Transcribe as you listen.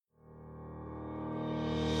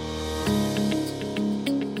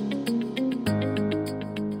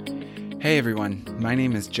Hey everyone, my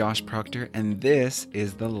name is Josh Proctor, and this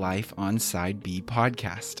is the Life on Side B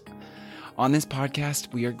podcast. On this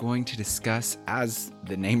podcast, we are going to discuss, as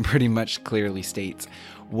the name pretty much clearly states,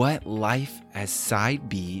 what life as Side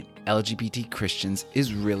B LGBT Christians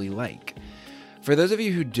is really like. For those of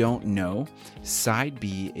you who don't know, Side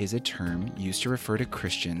B is a term used to refer to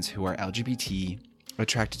Christians who are LGBT,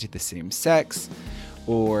 attracted to the same sex,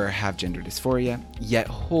 or have gender dysphoria, yet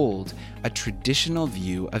hold a traditional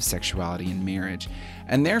view of sexuality and marriage,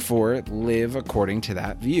 and therefore live according to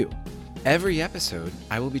that view. Every episode,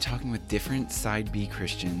 I will be talking with different Side B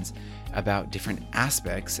Christians about different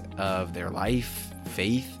aspects of their life,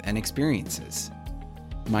 faith, and experiences.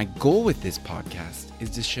 My goal with this podcast is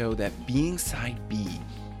to show that being Side B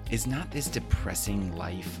is not this depressing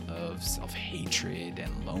life of self-hatred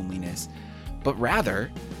and loneliness, but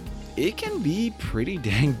rather, it can be pretty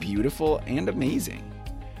dang beautiful and amazing.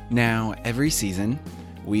 Now, every season,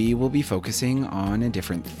 we will be focusing on a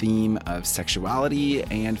different theme of sexuality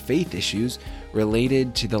and faith issues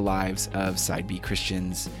related to the lives of Side B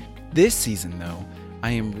Christians. This season, though,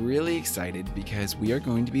 I am really excited because we are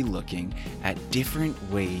going to be looking at different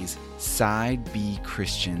ways Side B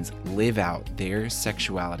Christians live out their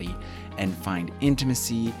sexuality and find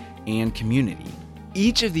intimacy and community.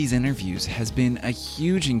 Each of these interviews has been a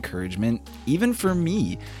huge encouragement, even for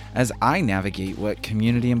me, as I navigate what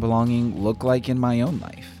community and belonging look like in my own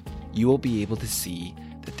life. You will be able to see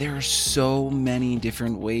that there are so many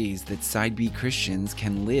different ways that Side B Christians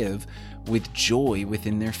can live with joy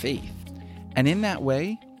within their faith. And in that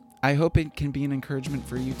way, I hope it can be an encouragement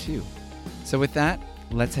for you too. So with that,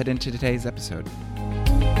 let's head into today's episode.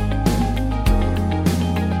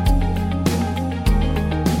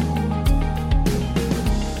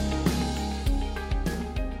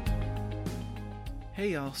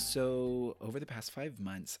 Hey y'all, so over the past 5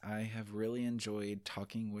 months, I have really enjoyed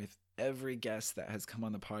talking with every guest that has come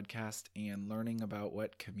on the podcast and learning about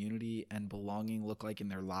what community and belonging look like in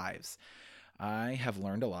their lives. I have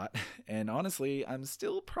learned a lot, and honestly, I'm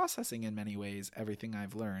still processing in many ways everything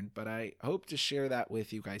I've learned, but I hope to share that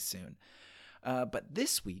with you guys soon. But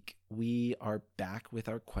this week, we are back with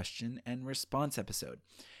our question and response episode,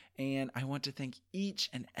 and I want to thank each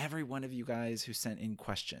and every one of you guys who sent in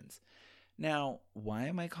questions. Now, why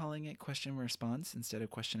am I calling it question and response instead of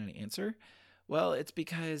question and answer? Well, it's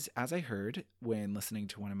because, as I heard when listening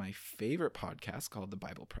to one of my favorite podcasts called The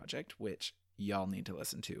Bible Project, which y'all need to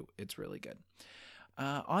listen to, it's really good.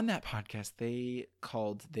 On that podcast, they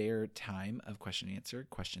called their time of question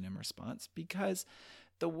and response, because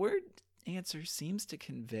the word answer seems to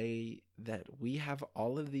convey that we have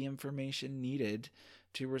all of the information needed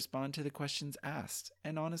to respond to the questions asked.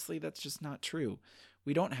 And honestly, that's just not true.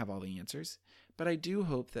 We don't have all the answers, but I do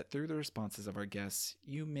hope that through the responses of our guests,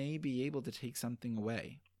 you may be able to take something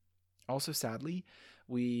away. Also, sadly,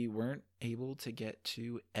 we weren't able to get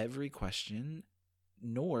to every question,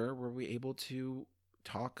 nor were we able to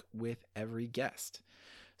talk with every guest.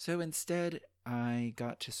 So instead, I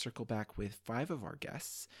got to circle back with 5 of our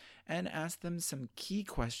guests and ask them some key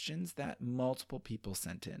questions that multiple people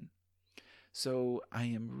sent in. So I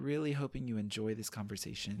am really hoping you enjoy this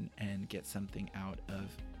conversation and get something out of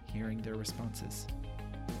hearing their responses.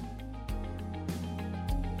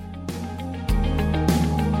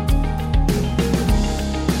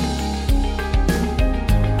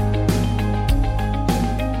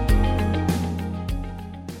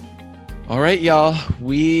 All right, y'all,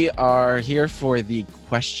 we are here for the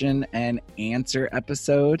question and answer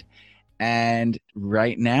episode. And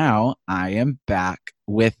right now, I am back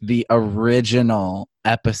with the original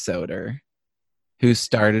episoder who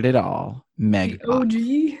started it all, Meg.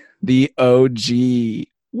 The OG.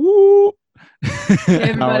 Woo! Hey,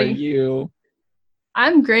 everybody. How are you?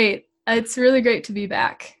 I'm great. It's really great to be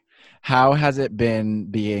back. How has it been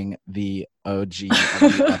being the OG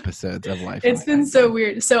of the episodes of Life? It's been so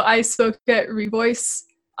weird. So I spoke at Revoice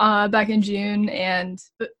back in June, and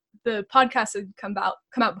the podcast had come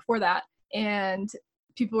out before that. And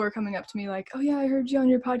people were coming up to me like, "Oh yeah, I heard you on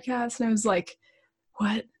your podcast," and I was like,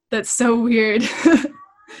 "What? That's so weird."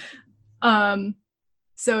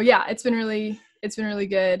 So yeah, it's been really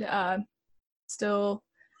good. Still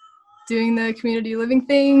doing the community living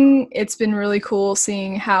thing. It's been really cool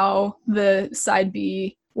seeing how the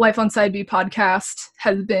Life on Side B podcast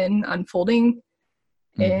has been unfolding,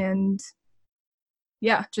 and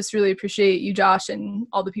yeah, just really appreciate you, Josh, and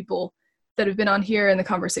all the people that have been on here and the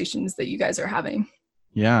conversations that you guys are having.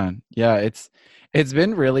 Yeah. It's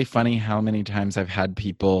been really funny how many times I've had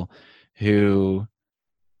people who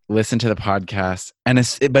listen to the podcast,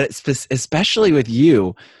 but it's especially with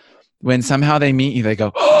you, when somehow they meet you, they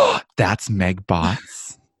go, "Oh, that's Meg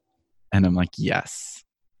Botts." And I'm like, yes,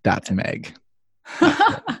 that's Meg.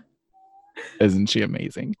 Isn't she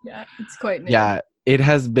amazing? Yeah, it's quite new. Yeah, it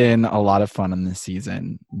has been a lot of fun in this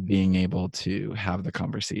season, being able to have the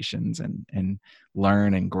conversations and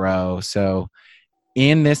learn and grow. So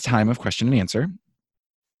in this time of question and answer,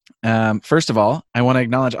 first of all, I want to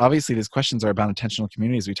acknowledge, obviously, these questions are about intentional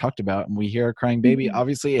communities we talked about, and we hear a crying baby. Mhm.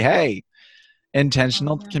 Obviously, hey,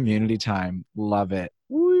 intentional Oh, yeah. community time. Love it.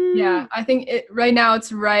 Yeah, I think right now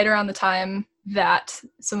it's right around the time that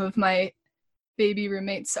some of my baby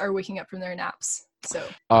roommates are waking up from their naps. So you might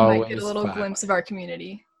get a Always little fun. glimpse of our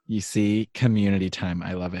community. You see, community time.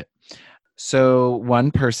 I love it. So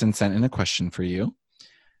one person sent in a question for you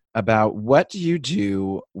about what do you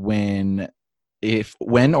do when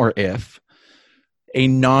or if a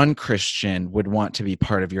non-Christian would want to be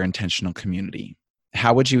part of your intentional community?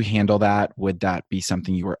 How would you handle that? Would that be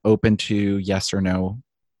something you were open to? Yes or no?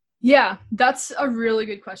 Yeah, that's a really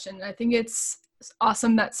good question. I think it's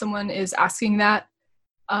awesome that someone is asking that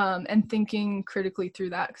and thinking critically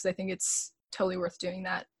through that, because I think it's totally worth doing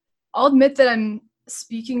that. I'll admit that I'm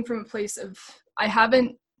speaking from a place of, I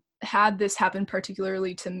haven't had this happen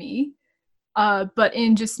particularly to me, but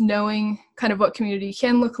in just knowing kind of what community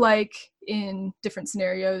can look like in different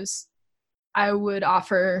scenarios, I would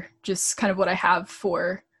offer just kind of what I have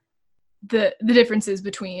for the differences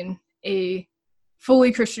between a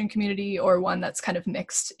fully Christian community or one that's kind of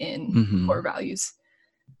mixed in core values.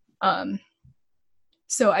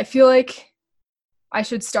 So I feel like I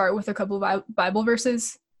should start with a couple of Bible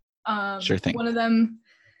verses. Sure thing. One of them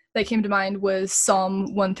that came to mind was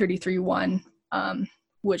Psalm 133:1,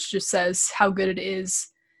 which just says how good it is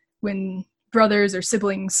when brothers or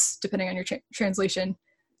siblings, depending on your translation,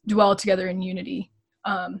 dwell together in unity.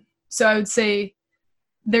 So I would say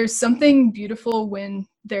there's something beautiful when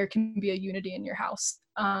there can be a unity in your house.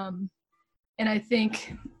 And I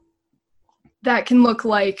think that can look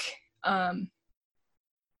like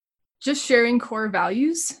just sharing core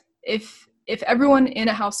values. If everyone in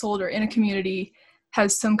a household or in a community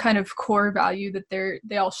has some kind of core value that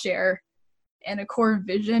they all share and a core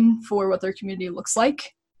vision for what their community looks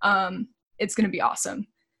like, it's going to be awesome.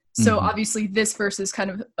 So obviously this verse is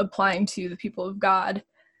kind of applying to the people of God.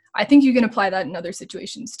 I think you can apply that in other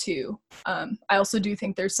situations too. I also do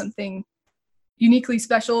think there's something uniquely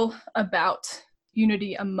special about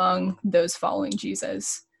unity among those following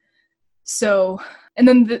Jesus. So, and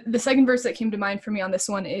then the second verse that came to mind for me on this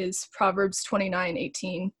one is Proverbs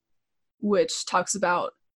 29:18, which talks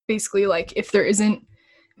about basically like if there isn't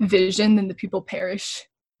vision, then the people perish.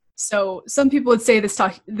 So some people would say this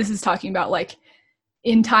is talking about like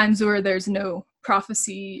in times where there's no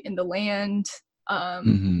prophecy in the land,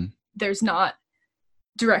 there's not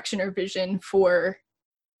direction or vision for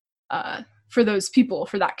those people,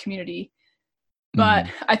 for that community. But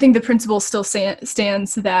I think the principle still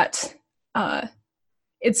stands that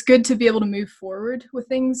it's good to be able to move forward with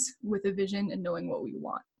things with a vision and knowing what we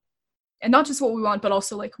want. And not just what we want, but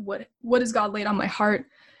also like what has God laid on my heart?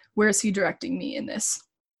 Where is he directing me in this?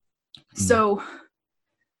 So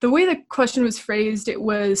the way the question was phrased, it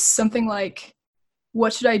was something like,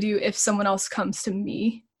 what should I do if someone else comes to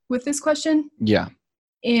me with this question? Yeah.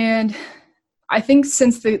 And I think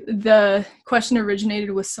since the question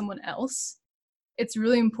originated with someone else, it's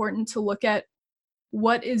really important to look at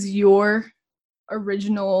what is your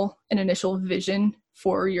original and initial vision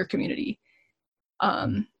for your community,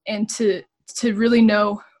 and to really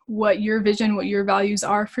know what your vision, what your values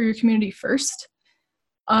are for your community first,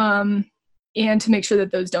 and to make sure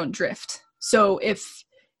that those don't drift. So if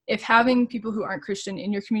having people who aren't Christian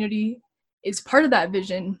in your community is part of that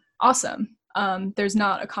vision, awesome. There's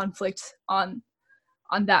not a conflict on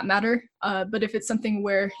that matter. But if it's something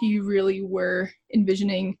where you really were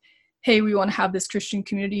envisioning, hey, we want to have this Christian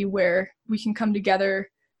community where we can come together,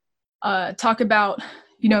 talk about,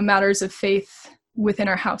 matters of faith within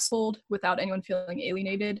our household without anyone feeling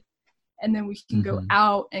alienated. And then we can go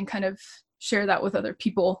out and kind of share that with other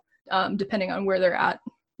people, depending on where they're at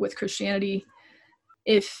with Christianity.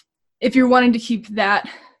 If you're wanting to keep that,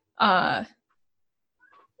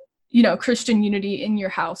 Christian unity in your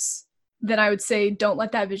house, then I would say don't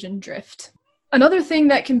let that vision drift. Another thing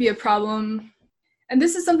that can be a problem, and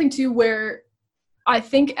this is something too where I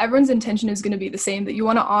think everyone's intention is going to be the same, that you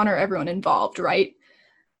want to honor everyone involved, right?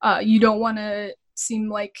 You don't want to seem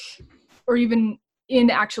like, or even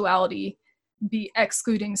in actuality, be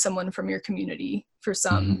excluding someone from your community for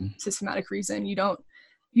some systematic reason. You don't,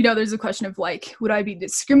 there's a question of like, would I be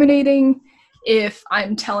discriminating if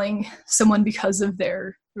I'm telling someone because of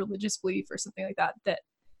their religious belief or something like that, that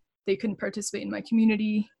they couldn't participate in my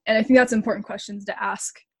community? And I think that's important questions to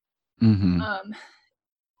ask.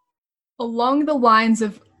 along the lines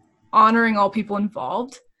of honoring all people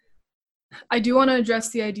involved, I do want to address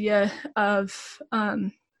the idea of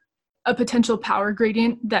a potential power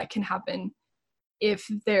gradient that can happen if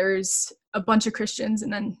there's a bunch of Christians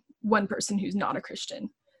and then one person who's not a Christian.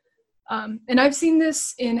 And I've seen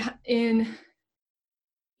this in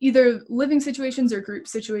either living situations or group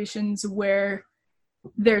situations where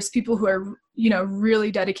there's people who are,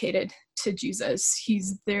 really dedicated to Jesus.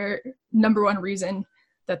 He's their number one reason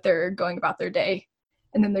that they're going about their day.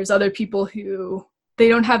 And then there's other people who they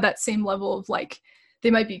don't have that same level of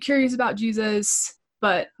they might be curious about Jesus,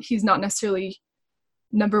 but he's not necessarily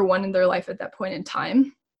number one in their life at that point in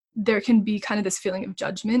time. There can be kind of this feeling of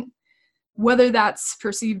judgment, whether that's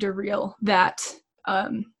perceived or real, that,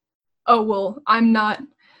 I'm not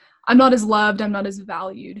as loved, I'm not as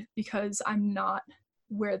valued because I'm not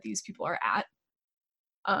where these people are at.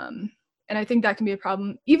 And I think that can be a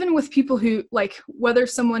problem, even with people who, whether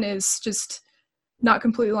someone is just not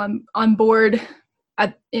completely on board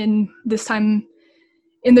in this time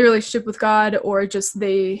in the relationship with God, or just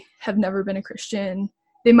they have never been a Christian.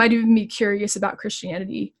 They might even be curious about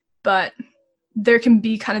Christianity, but there can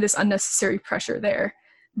be kind of this unnecessary pressure there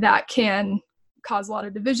that can cause a lot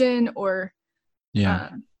of division or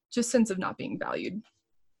just sense of not being valued.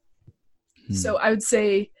 So I would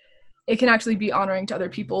say it can actually be honoring to other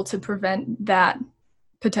people to prevent that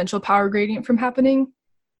potential power gradient from happening,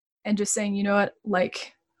 and just saying, you know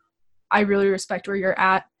what, I really respect where you're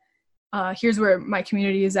at. Here's where my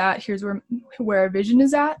community is at. Here's where our vision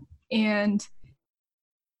is at. And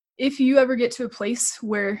if you ever get to a place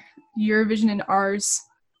where your vision and ours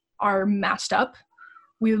are matched up,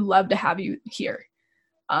 we would love to have you here.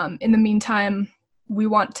 In the meantime, we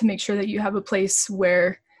want to make sure that you have a place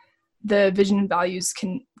where the vision and values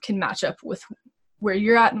can match up with where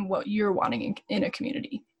you're at and what you're wanting in a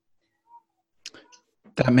community.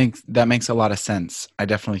 That makes a lot of sense. I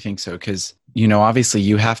definitely think so. Because, obviously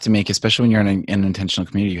you have to make, especially when you're in an intentional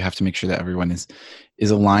community, you have to make sure that everyone is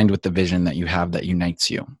aligned with the vision that you have that unites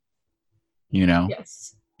you,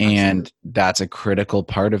 Yes. And Absolutely. that's a critical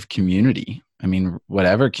part of community. I mean,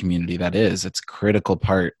 whatever community that is, it's a critical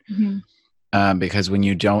part. Mm-hmm. Because when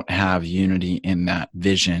you don't have unity in that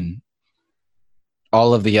vision,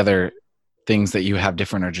 all of the other things that you have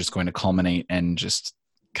different are just going to culminate and just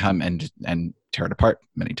come and tear it apart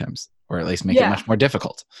many times, or at least make it much more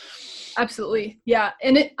difficult. Absolutely. Yeah.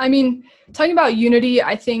 And talking about unity,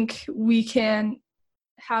 I think we can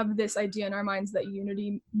have this idea in our minds that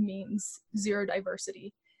unity means zero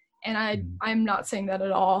diversity. And I'm not saying that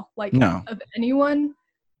at all. No. Of anyone,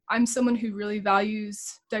 I'm someone who really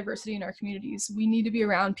values diversity in our communities. We need to be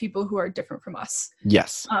around people who are different from us.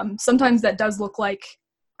 Yes. Sometimes that does look like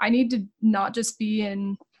I need to not just be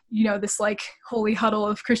in, this holy huddle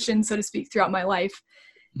of Christians, so to speak, throughout my life.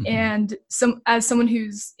 Mm-hmm. And as someone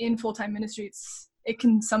who's in full-time ministry, it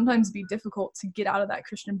can sometimes be difficult to get out of that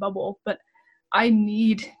Christian bubble, but I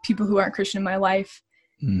need people who aren't Christian in my life.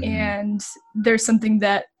 Mm-hmm. And there's something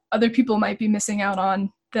that other people might be missing out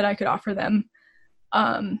on that I could offer them.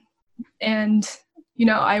 And,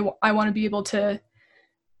 I want to be able to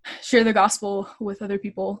share the gospel with other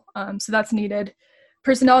people. So that's needed.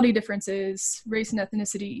 Personality differences, race and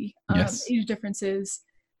ethnicity, age differences.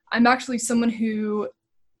 I'm actually someone who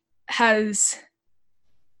has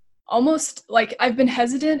almost I've been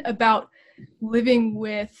hesitant about living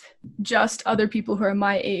with just other people who are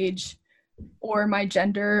my age or my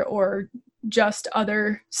gender or just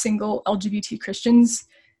other single LGBT Christians,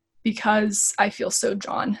 because I feel so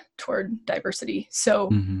drawn toward diversity. So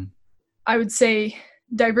I would say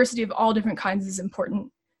diversity of all different kinds is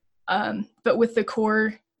important. But with the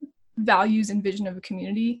core values and vision of a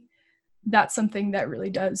community, that's something that really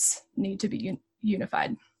does need to be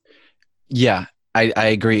unified. Yeah, I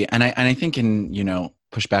agree. And I think,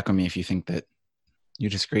 push back on me if you think that you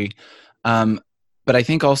disagree. But I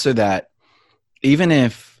think also that even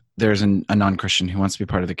if there's a non-Christian who wants to be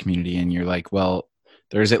part of the community and you're like, well,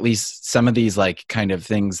 there's at least some of these kind of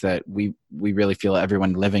things that we really feel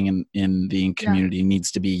everyone living in the community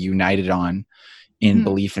needs to be united on in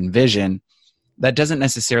belief and vision. That doesn't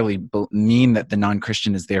necessarily mean that the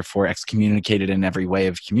non-Christian is therefore excommunicated in every way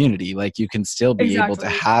of community. You can still be able to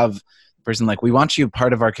have a person we want you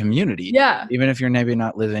part of our community. Yeah. Even if you're maybe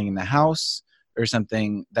not living in the house or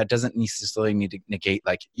something, that doesn't necessarily need to negate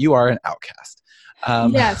you are an outcast.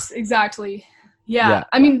 Yes, exactly. Yeah.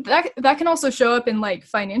 I mean, that can also show up in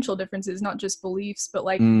financial differences, not just beliefs, but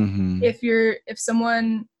if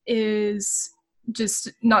someone is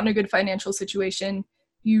just not in a good financial situation,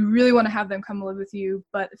 you really want to have them come live with you,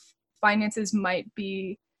 but finances might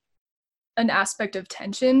be an aspect of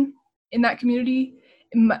tension in that community.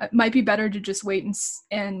 might be better to just wait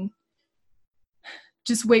and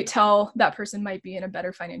just wait till that person might be in a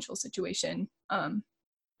better financial situation.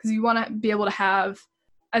 Because you want to be able to have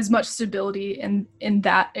as much stability in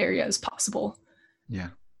that area as possible. Yeah.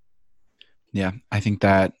 Yeah. I think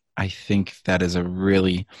that is a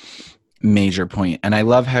really major point. And I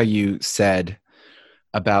love how you said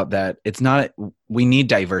about that. We need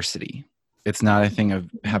diversity. It's not a thing of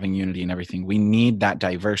having unity and everything. We need that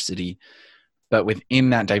diversity, but within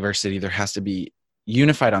that diversity, there has to be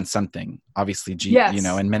unified on something. Obviously, yes.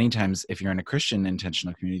 And many times if you're in a Christian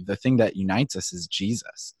intentional community, the thing that unites us is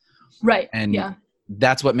Jesus. Right. And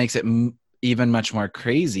that's what makes it even much more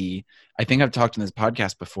crazy. I think I've talked in this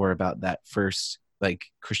podcast before about that first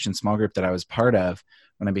Christian small group that I was part of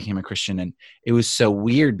when I became a Christian. And it was so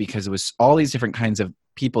weird because it was all these different kinds of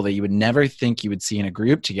people that you would never think you would see in a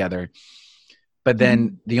group together. But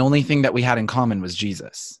then the only thing that we had in common was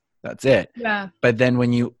Jesus. That's it. Yeah. But then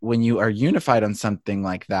when you are unified on something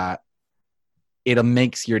like that, it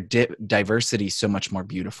makes your diversity so much more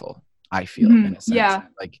beautiful, I feel, in a sense. Yeah.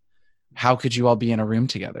 How could you all be in a room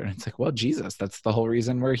together? And it's well, Jesus, that's the whole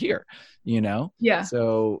reason we're here, Yeah.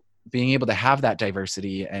 So being able to have that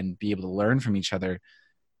diversity and be able to learn from each other,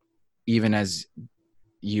 even as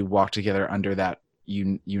you walk together under that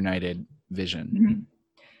united vision. Mm-hmm.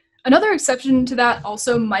 Another exception to that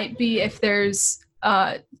also might be if there's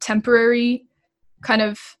a temporary kind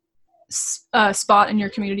of spot in your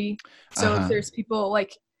community. So if there's people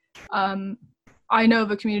I know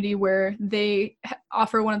of a community where they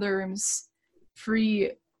offer one of their rooms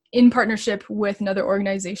free in partnership with another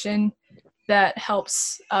organization that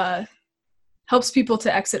helps people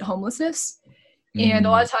to exit homousness. And a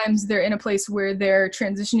lot of times they're in a place where they're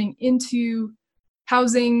transitioning into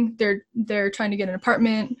housing. They're trying to get an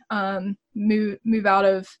apartment, move out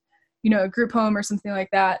of, a group home or something like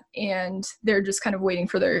that. And they're just kind of waiting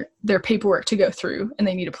for their paperwork to go through, and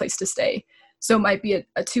they need a place to stay. So it might be a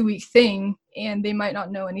 2-week thing, and they might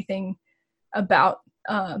not know anything about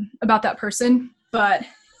that person. But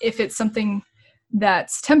if it's something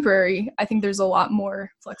that's temporary, I think there's a lot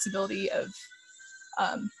more flexibility of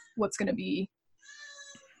what's going to be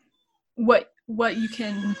what you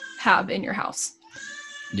can have in your house.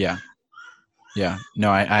 Yeah. Yeah.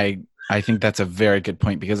 No, I think that's a very good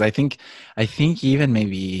point, because I think even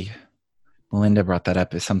maybe Melinda brought that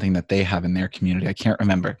up as something that they have in their community. I can't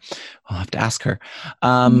remember. I'll have to ask her.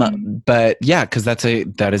 But yeah, because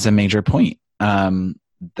that is a major point.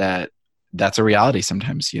 That's a reality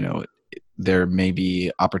sometimes. There may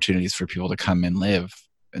be opportunities for people to come and live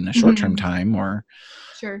in a short-term time, or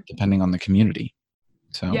depending on the community.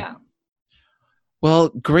 So yeah. Well,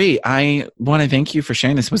 great. I want to thank you for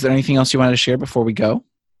sharing this. Was there anything else you wanted to share before we go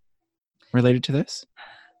related to this?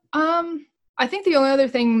 I think the only other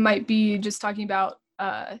thing might be just talking about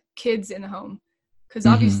kids in the home, because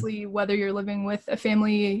obviously whether you're living with a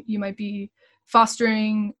family, you might be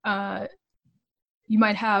fostering, you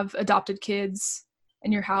might have adopted kids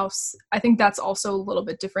in your house. I think that's also a little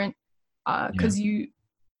bit different because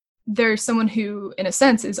there's someone who, in a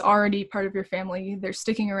sense, is already part of your family. They're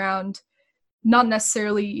sticking around, not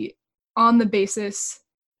necessarily on the basis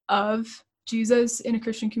of Jesus in a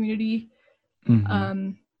Christian community.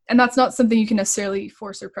 And that's not something you can necessarily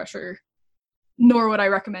force or pressure, nor would I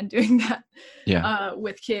recommend doing that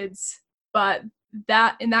with kids. But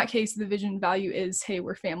that in that case, the vision value is, hey,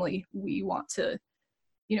 we're family. We want to,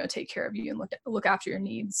 take care of you and look after your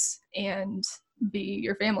needs and be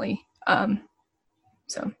your family.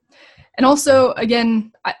 So, and also,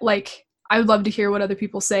 again, I would love to hear what other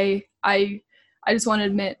people say. I just want to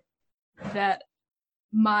admit that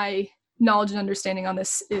my knowledge and understanding on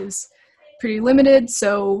this is pretty limited.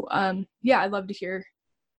 So I'd love to hear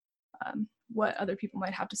what other people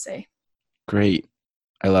might have to say. Great.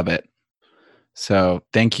 I love it. So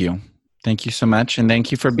thank you. Thank you so much. And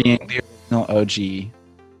thank you for being the original OG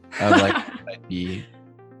of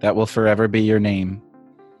that will forever be your name.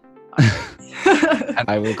 And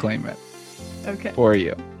I will claim it for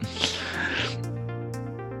you.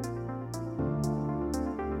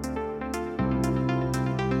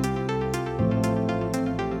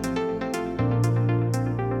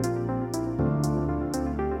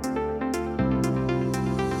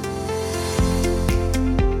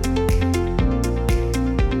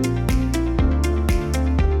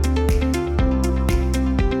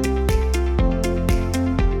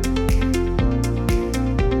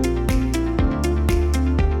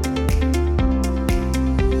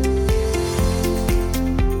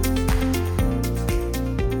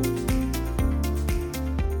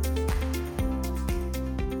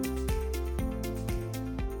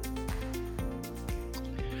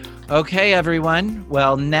 Okay, everyone.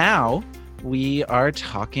 Well, now we are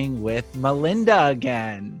talking with Melinda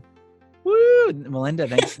again. Woo! Melinda,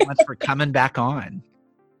 thanks so much for coming back on.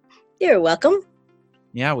 You're welcome.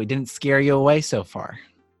 Yeah, we didn't scare you away so far.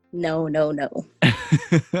 No.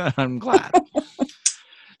 I'm glad.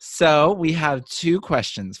 So we have 2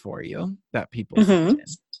 questions for you that people sent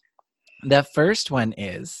in. The first one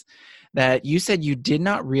is that you said you did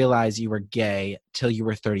not realize you were gay till you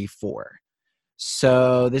were 34.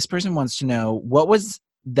 So this person wants to know, what was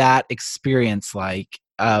that experience like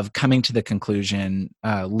of coming to the conclusion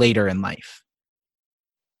later in life?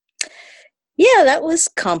 Yeah, that was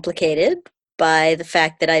complicated by the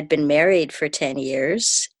fact that I'd been married for 10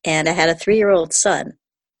 years and I had a 3-year-old son.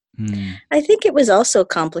 I think it was also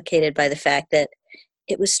complicated by the fact that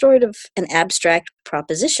it was sort of an abstract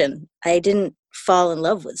proposition. I didn't fall in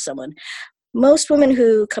love with someone. Most women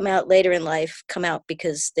who come out later in life come out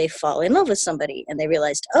because they fall in love with somebody and they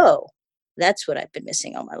realized, oh, that's what I've been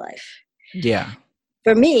missing all my life. Yeah.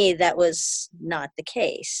 For me, that was not the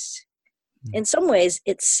case. In some ways,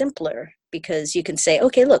 it's simpler because you can say,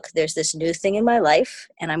 okay, look, there's this new thing in my life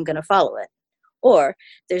and I'm going to follow it. Or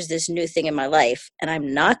there's this new thing in my life and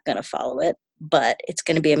I'm not going to follow it, but it's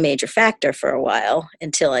going to be a major factor for a while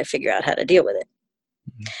until I figure out how to deal with it.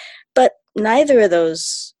 But neither of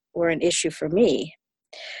those were an issue for me.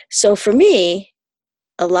 So for me,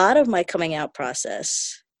 a lot of my coming out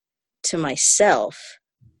process to myself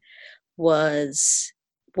was,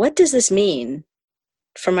 what does this mean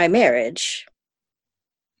for my marriage?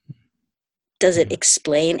 Does it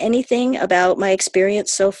explain anything about my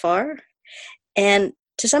experience so far? And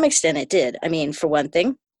to some extent it did. I mean, for one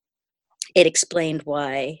thing, it explained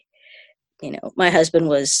why, my husband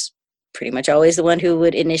was pretty much always the one who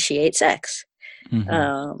would initiate sex.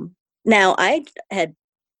 Now, I had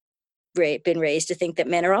been raised to think that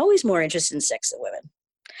men are always more interested in sex than women.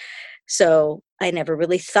 So I never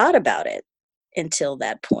really thought about it until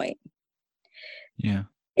that point. Yeah.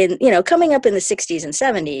 Coming up in the 60s and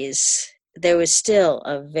 70s, there was still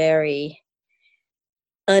a very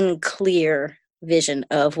unclear vision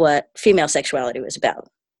of what female sexuality was about.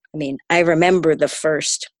 I mean, I remember the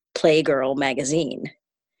first Playgirl magazine.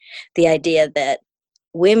 The idea that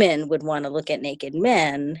women would want to look at naked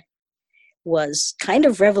men was kind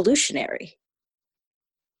of revolutionary.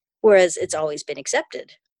 Whereas it's always been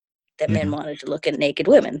accepted that men wanted to look at naked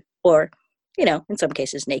women, or, in some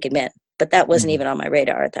cases, naked men. But that wasn't even on my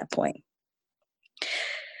radar at that point.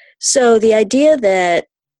 So the idea that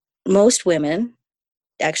most women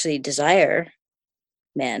actually desire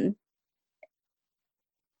men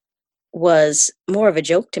was more of a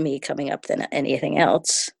joke to me coming up than anything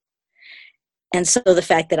else. And so the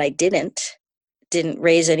fact that I didn't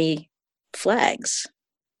raise any flags.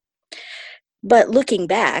 But looking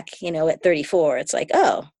back, at 34, it's like,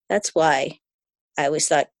 oh, that's why I always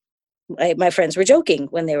thought my friends were joking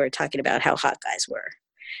when they were talking about how hot guys were.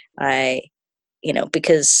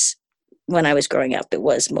 Because when I was growing up, it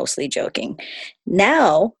was mostly joking.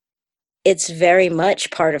 Now, it's very much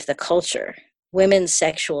part of the culture. Women's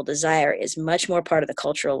sexual desire is much more part of the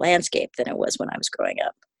cultural landscape than it was when I was growing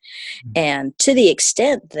up. And to the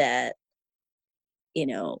extent that,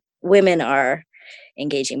 women are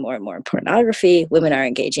engaging more and more in pornography, women are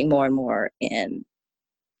engaging more and more in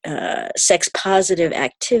sex positive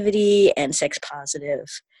activity and sex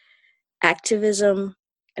positive activism.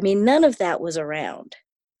 I mean, none of that was around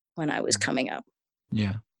when I was coming up.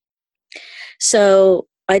 Yeah. So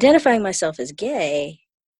identifying myself as gay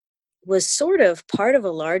was sort of part of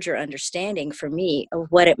a larger understanding for me of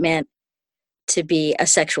what it meant to be a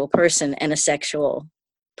sexual person and a sexual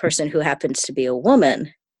person who happens to be a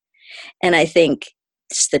woman. And I think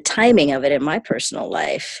just the timing of it in my personal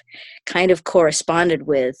life kind of corresponded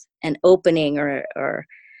with an opening or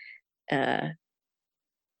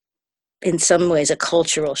in some ways a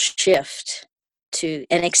cultural shift to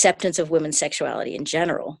an acceptance of women's sexuality in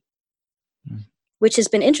general, which has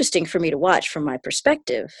been interesting for me to watch from my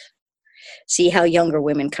perspective. See how younger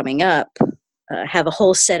women coming up have a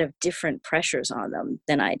whole set of different pressures on them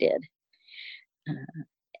than I did.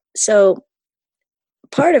 So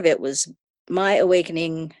part of it was my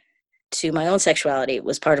awakening to my own sexuality. It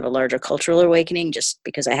was part of a larger cultural awakening just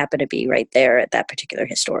because I happened to be right there at that particular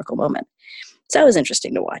historical moment. So that was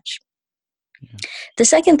interesting to watch. Yeah. The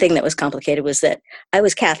second thing that was complicated was that I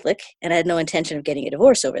was Catholic and I had no intention of getting a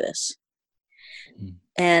divorce over this.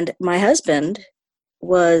 And my husband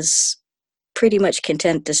was pretty much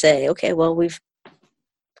content to say, okay, well, we've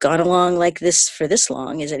gone along like this for this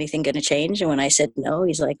long. Is anything going to change? And when I said no,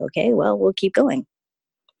 he's like, okay, well, we'll keep going.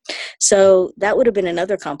 So that would have been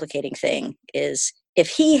another complicating thing, is if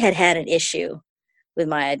he had had an issue with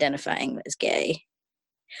my identifying as gay,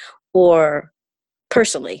 or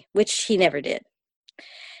personally, which he never did.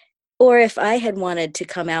 Or if I had wanted to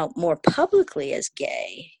come out more publicly as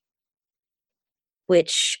gay,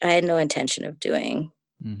 which I had no intention of doing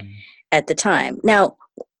at the time. Now,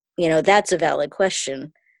 that's a valid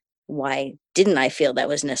question. Why didn't I feel that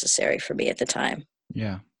was necessary for me at the time?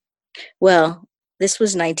 Yeah. Well, this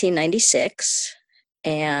was 1996,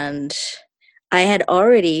 and I had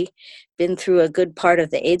already been through a good part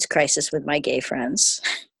of the AIDS crisis with my gay friends,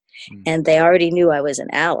 and they already knew I was an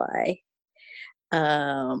ally.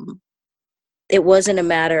 It wasn't a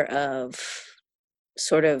matter of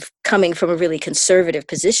sort of coming from a really conservative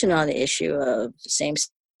position on the issue of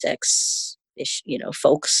same-sex,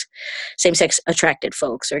 folks, same-sex attracted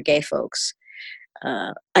folks or gay folks.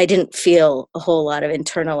 I didn't feel a whole lot of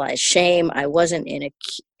internalized shame. I wasn't in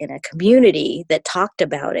a community that talked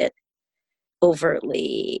about it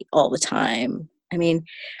overtly all the time. I mean,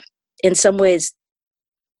 in some ways,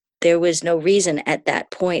 there was no reason at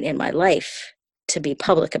that point in my life to be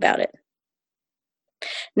public about it.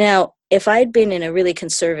 Now, if I'd been in a really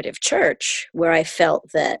conservative church where I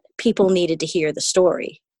felt that people needed to hear the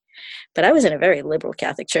story, but I was in a very liberal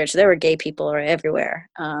Catholic church. There were gay people everywhere.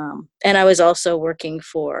 And I was also working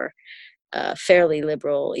for a fairly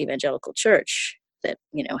liberal evangelical church that,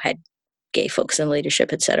 had gay folks in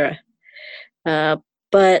leadership, et cetera.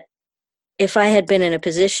 But if I had been in a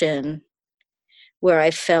position where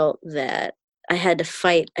I felt that I had to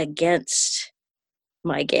fight against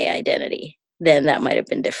my gay identity, then that might have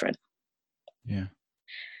been different. Yeah.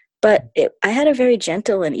 But I had a very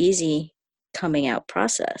gentle and easy coming out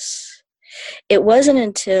process. It wasn't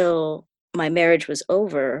until my marriage was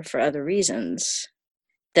over for other reasons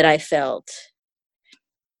that I felt,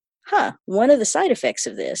 one of the side effects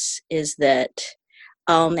of this is that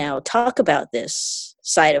I'll now talk about this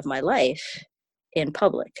side of my life in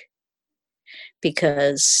public.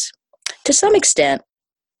 Because to some extent,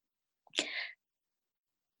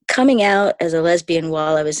 coming out as a lesbian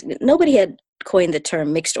nobody had coined the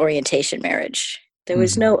term mixed orientation marriage. There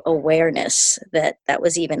was no awareness that that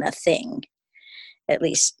was even a thing. At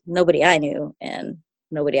least nobody I knew and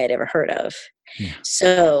nobody I'd ever heard of. Yeah.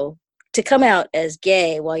 So to come out as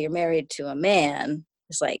gay while you're married to a man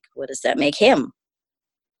is like, what does that make him?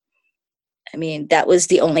 I mean, that was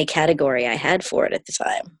the only category I had for it at the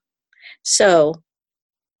time. So,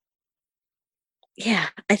 yeah,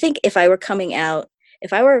 I think if I were coming out,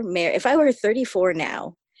 if I were 34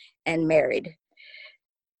 now and married,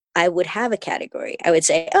 I would have a category. I would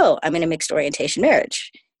say, I'm in a mixed orientation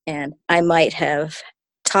marriage. And I might have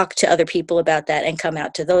talked to other people about that and come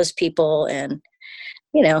out to those people. And,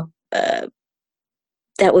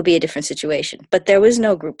 that would be a different situation. But there was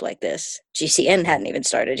no group like this. GCN hadn't even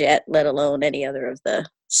started yet, let alone any other of the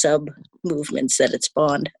sub-movements that it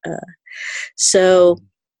spawned. So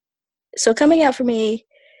coming out for me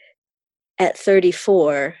at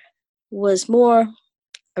 34 was more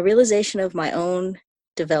a realization of my own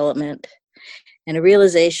development and a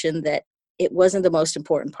realization that it wasn't the most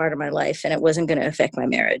important part of my life and it wasn't going to affect my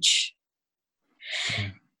marriage. Mm-hmm.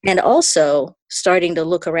 And also starting to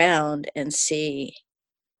look around and see,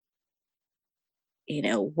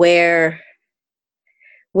 where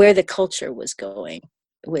the culture was going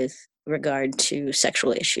with regard to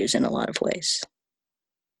sexual issues in a lot of ways.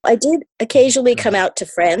 I did occasionally come out to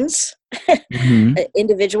friends,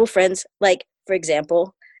 individual friends. Like, for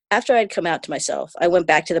example, after I'd come out to myself, I went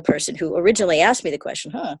back to the person who originally asked me the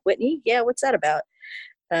question, Whitney, yeah, what's that about?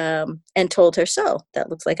 And told her, so that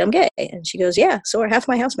looks like I'm gay. And she goes, yeah, so are half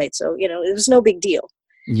my housemates. So, it was no big deal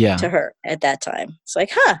to her at that time. It's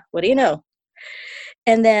like, what do you know?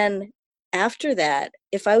 And then after that,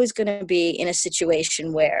 if I was going to be in a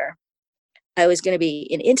situation where I was going to be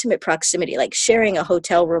in intimate proximity, like sharing a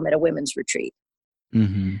hotel room at a women's retreat,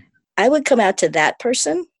 I would come out to that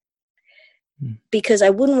person because I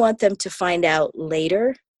wouldn't want them to find out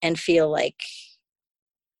later and feel like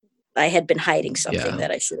I had been hiding something that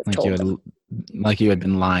I should have told them. Like you had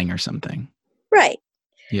been lying or something. Right.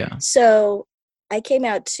 Yeah. So I came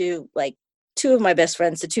out to like two of my best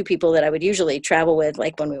friends, the two people that I would usually travel with,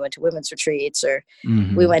 like when we went to women's retreats or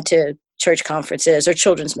we went to church conferences or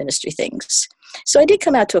children's ministry things. So I did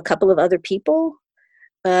come out to a couple of other people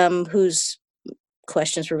whose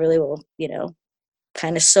questions were really,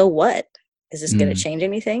 kind of, so what? Is this going to change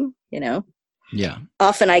anything? Yeah.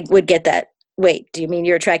 Often I would get that, wait, do you mean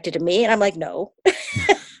you're attracted to me? And I'm like, no,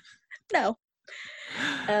 no.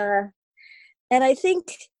 And I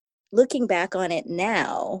think looking back on it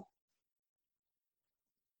now,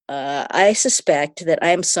 I suspect that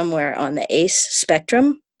I'm somewhere on the ACE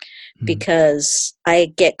spectrum because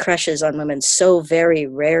I get crushes on women so very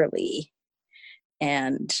rarely.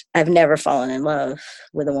 And I've never fallen in love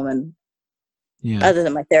with a woman other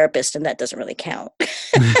than my therapist, and that doesn't really count. Because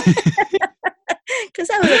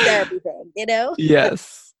that was a therapy thing, you know?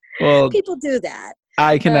 Yes. Well, people do that.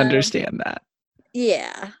 I can understand that.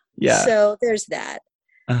 Yeah. Yeah. So there's that.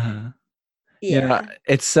 Uh-huh. Yeah. You know,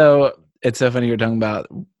 it's so funny you're talking about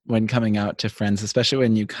when coming out to friends, especially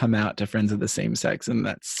when you come out to friends of the same sex, and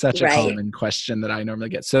that's such a common question that I normally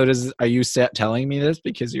get. So are you telling me this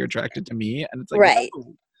because you're attracted to me? And it's like,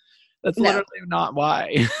 no, that's literally not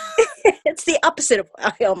why. It's the opposite of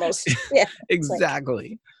why, almost. Yeah.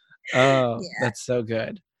 Exactly. That's so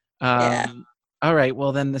good. All right.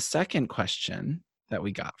 Well, then the second question that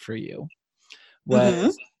we got for you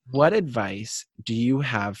was, what advice do you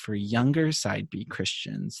have for younger side B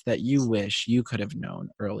Christians that you wish you could have known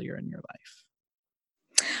earlier in your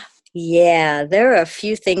life? Yeah, there are a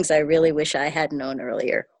few things I really wish I had known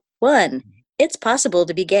earlier. One, it's possible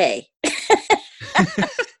to be gay.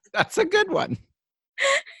 That's a good one.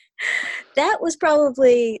 That was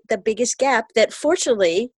probably the biggest gap that,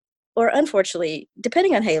 fortunately or unfortunately,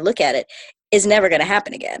 depending on how you look at it, is never going to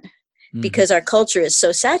happen again. Because our culture is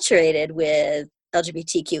so saturated with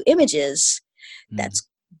LGBTQ images. That's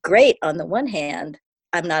great on the one hand.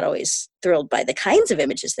 I'm not always thrilled by the kinds of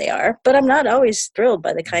images they are, but I'm not always thrilled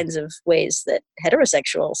by the kinds of ways that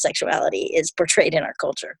heterosexual sexuality is portrayed in our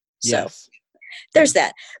culture. So there's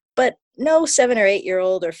that. But no 7 or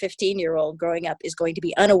 8-year-old or 15-year-old growing up is going to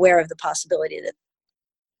be unaware of the possibility that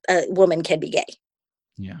a woman can be gay.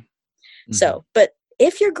 Yeah. So, but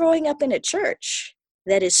if you're growing up in a church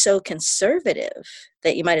that is so conservative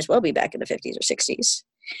that you might as well be back in the 50s or 60s,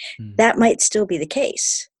 that might still be the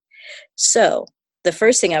case. So the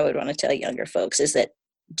first thing I would want to tell younger folks is that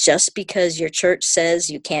just because your church says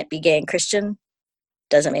you can't be gay and Christian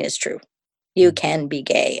doesn't mean it's true. You can be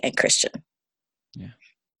gay and Christian. Yeah.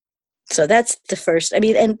 So that's the first. I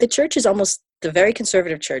mean, and the church is almost, the very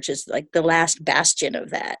conservative church is like the last bastion of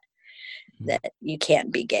that, that you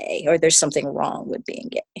can't be gay or there's something wrong with being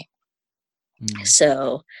gay.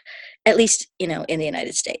 So at least, in the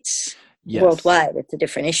United States. Worldwide, it's a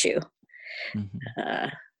different issue.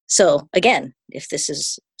 So again, if this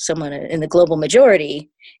is someone in the global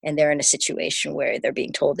majority and they're in a situation where they're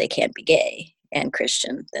being told they can't be gay and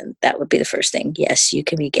Christian, then that would be the first thing. Yes, you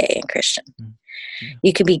can be gay and Christian.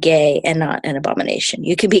 You can be gay and not an abomination.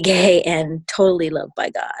 You can be gay and totally loved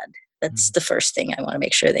by God. That's the first thing I want to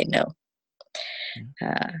make sure they know.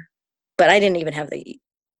 But I didn't even have the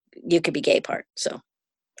you could be gay part. So,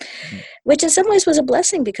 which in some ways was a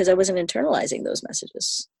blessing because I wasn't internalizing those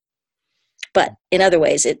messages. But in other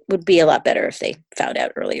ways, it would be a lot better if they found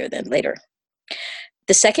out earlier than later.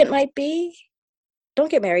 The second might be,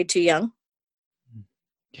 don't get married too young.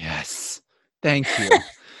 Yes. Thank you.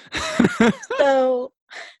 So,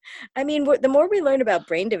 I mean, the more we learn about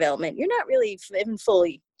brain development, you're not really even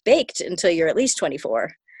fully baked until you're at least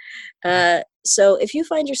 24. So if you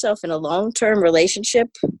find yourself in a long-term relationship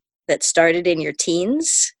that started in your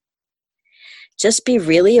teens, just be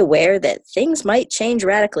really aware that things might change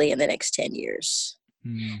radically in the next 10 years.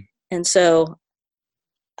 And so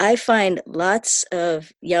I find lots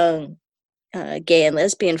of young gay and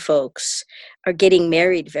lesbian folks are getting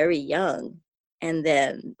married very young. And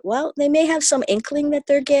then, well, they may have some inkling that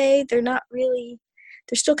they're gay. They're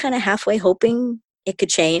still kind of halfway hoping it could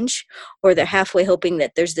change, or they're halfway hoping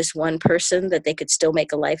that there's this one person that they could still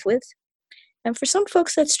make a life with. And for some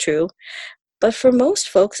folks, that's true. But for most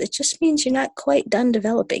folks, it just means you're not quite done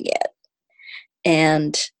developing yet.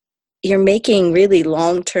 And you're making really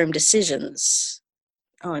long-term decisions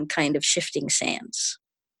on kind of shifting sands.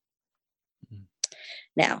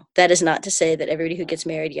 Now, that is not to say that everybody who gets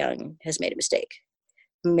married young has made a mistake.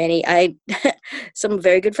 Some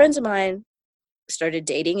very good friends of mine started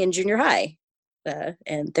dating in junior high,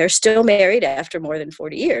 and they're still married after more than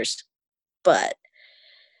 40 years. But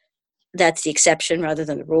that's the exception rather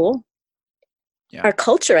than the rule. Yeah. Our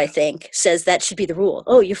culture, I think, says that should be the rule.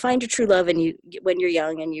 Oh, you find your true love when you're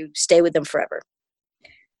young and you stay with them forever.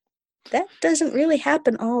 That doesn't really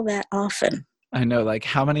happen all that often. I know, like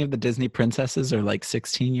how many of the Disney princesses are like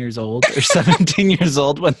 16 years old or 17 years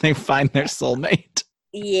old when they find their soulmate?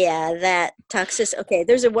 Yeah, that toxic. Okay,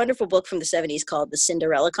 there's a wonderful book from the 70s called The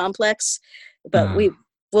Cinderella Complex, but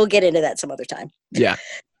we'll get into that some other time. Yeah.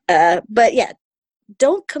 But yeah,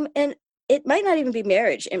 don't come, and it might not even be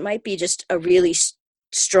marriage. It might be just a really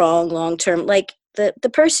strong long-term, like the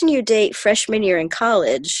person you date freshman year in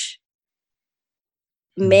college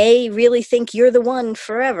may really think you're the one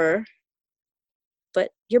forever,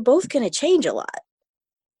 but you're both going to change a lot.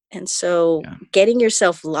 And so Yeah. getting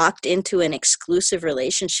yourself locked into an exclusive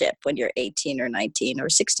relationship when you're 18 or 19 or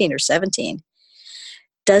 16 or 17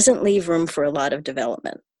 doesn't leave room for a lot of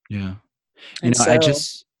development. Yeah. And I so,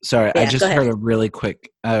 just, sorry, I yeah, go just ahead. heard a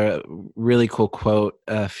really cool quote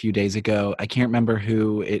a few days ago. I can't remember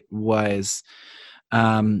who it was.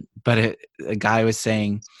 But a guy was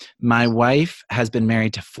saying, my wife has been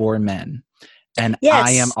married to 4 men and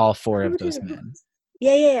I am Yes. all 4 of those men.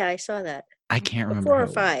 Yeah, I saw that. I can't remember 4 or who it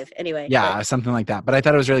was. 5, anyway. Yeah, But something like that. But I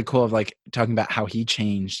thought it was really cool of like talking about how he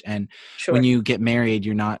changed. And when sure. you get married,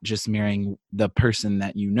 you're not just marrying the person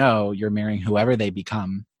that you know, you're marrying whoever they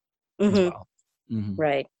become as Mm-hmm. well. Mm-hmm.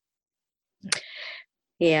 Right.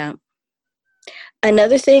 Yeah.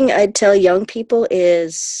 Another thing I'd tell young people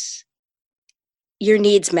is your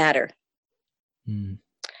needs matter. Mm.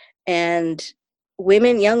 And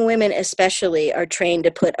young women especially, are trained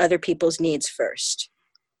to put other people's needs first.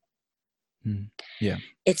 Yeah.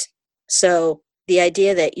 It's so the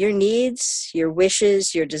idea that your needs, your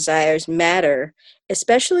wishes, your desires matter,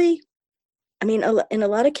 especially, I mean, in a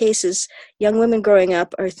lot of cases, young women growing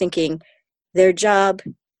up are thinking their job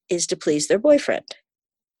is to please their boyfriend.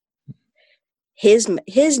 His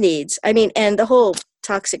needs, I mean, and the whole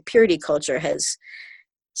toxic purity culture has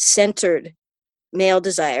centered male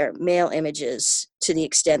desire, male images, to the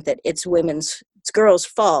extent that it's girls'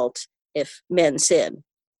 fault if men sin,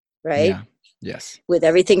 right? Yeah. Yes. With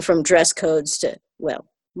everything from dress codes to, well,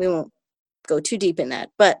 we won't go too deep in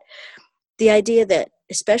that, but the idea that,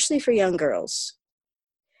 especially for young girls,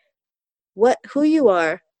 who you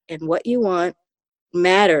are and what you want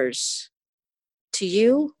matters to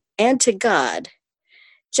you and to God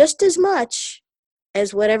just as much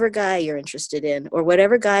as whatever guy you're interested in, or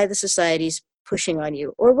whatever guy the society's pushing on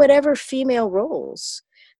you, or whatever female roles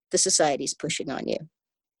the society's pushing on you.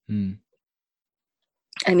 Mm.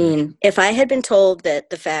 I mean, if I had been told that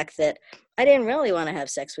the fact that I didn't really want to have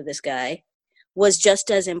sex with this guy was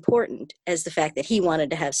just as important as the fact that he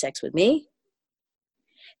wanted to have sex with me,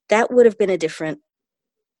 that would have been a different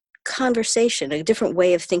conversation, a different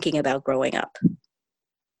way of thinking about growing up.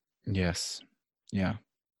 Yes. Yeah.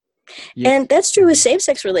 And that's true with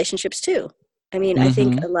same-sex relationships too. I mean, I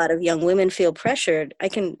think Mm-hmm. a lot of young women feel pressured. I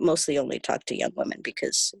can mostly only talk to young women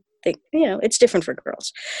because it's different for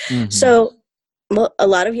girls. Mm-hmm. So a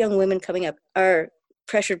lot of young women coming up are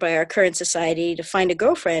pressured by our current society to find a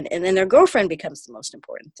girlfriend, and then their girlfriend becomes the most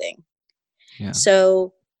important thing. Yeah.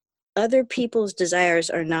 So other people's desires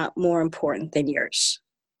are not more important than yours.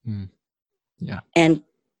 Mm. Yeah. And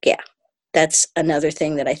yeah, that's another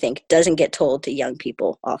thing that I think doesn't get told to young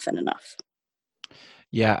people often enough.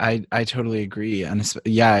 Yeah, I totally agree. And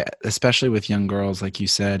especially with young girls, like you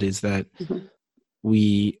said, is that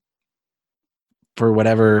we, for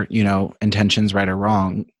whatever, intentions, right or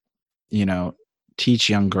wrong, teach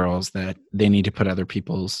young girls that they need to put other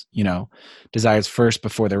people's, desires first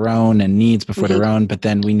before their own and needs before their own. But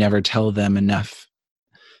then we never tell them enough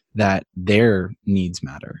that their needs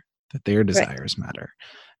matter, that their desires matter,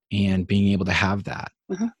 and being able to have that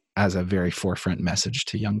as a very forefront message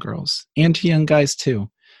to young girls and to young guys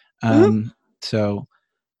too. So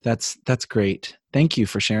that's great. Thank you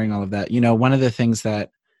for sharing all of that. One of the things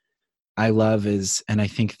that I love is, and I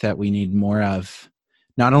think that we need more of,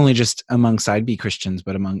 not only just among Side B Christians,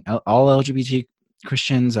 but among all LGBT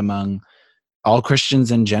Christians, among all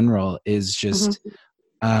Christians in general, is just,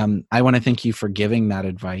 I want to thank you for giving that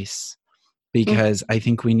advice, because I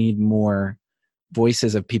think we need more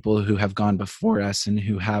voices of people who have gone before us and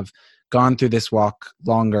who have gone through this walk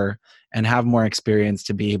longer and have more experience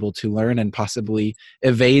to be able to learn and possibly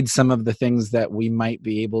evade some of the things that we might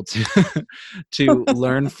be able to to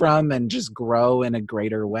learn from and just grow in a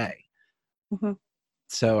greater way.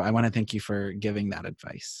 So I want to thank you for giving that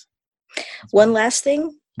advice. One last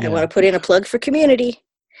thing, I want to put in a plug for community.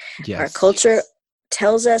 Yes. Our culture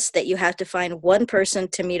tells us that you have to find one person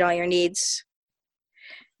to meet all your needs.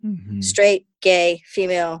 Straight, gay,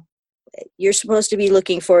 female. You're supposed to be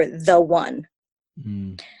looking for the one.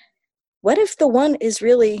 What if the one is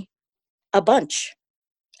really a bunch?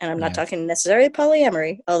 And I'm not talking necessarily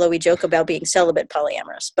polyamory, although we joke about being celibate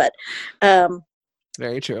polyamorous. But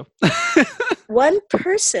very true. one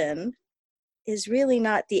person is really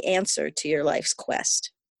not the answer to your life's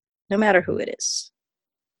quest, no matter who it is.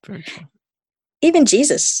 Very true. Even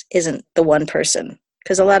Jesus isn't the one person,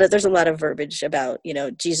 because there's a lot of verbiage about,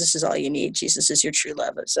 Jesus is all you need. Jesus is your true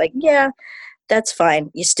love. It's like, yeah, that's fine.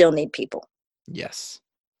 You still need people. Yes.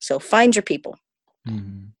 So find your people.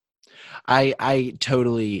 I'm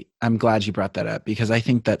glad you brought that up, because I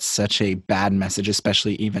think that's such a bad message,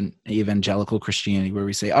 especially even evangelical Christianity, where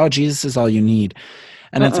we say, oh, Jesus is all you need.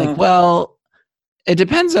 And it's like, well, it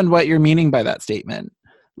depends on what you're meaning by that statement.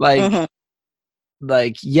 Mhm.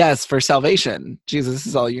 Like, yes, for salvation, Jesus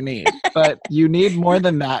is all you need, but you need more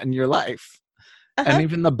than that in your life. And Uh-huh.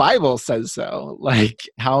 even the Bible says so. Like,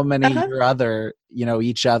 how many Uh-huh.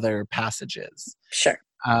 each other passages Sure.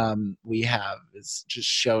 we have is just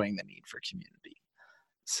showing the need for community.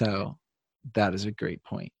 So that is a great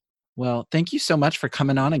point. Well, thank you so much for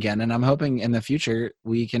coming on again. And I'm hoping in the future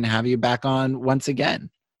we can have you back on once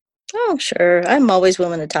again. Oh, sure. I'm always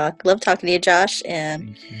willing to talk. Love talking to you, Josh,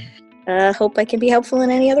 and Thank you. hope I can be helpful in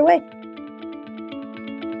any other way.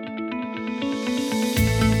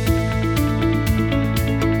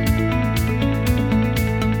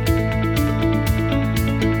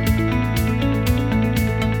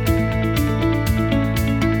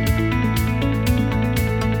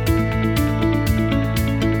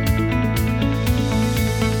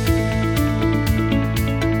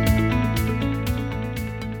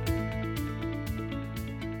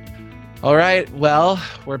 All right. Well,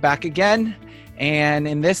 we're back again. And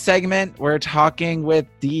in this segment, we're talking with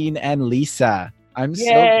Dean and Lisa. I'm so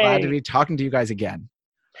glad to be talking to you guys again.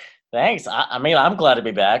 Thanks. I mean, I'm glad to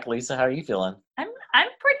be back. Lisa, how are you feeling? I'm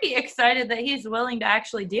pretty excited that he's willing to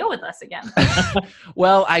actually deal with us again.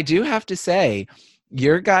 Well, I do have to say,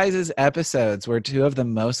 your guys' episodes were 2 of the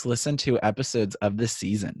most listened to episodes of the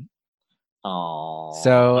season. Oh.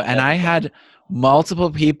 So, and I had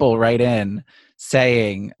multiple people write in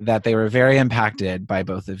saying that they were very impacted by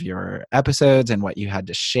both of your episodes and what you had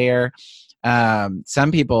to share.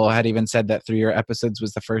 Some people had even said that through your episodes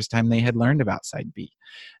was the first time they had learned about Side B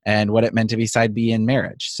and what it meant to be Side B in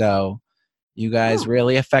marriage. So you guys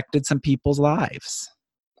really affected some people's lives.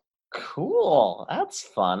 Cool. That's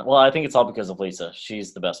fun. Well, I think it's all because of Lisa.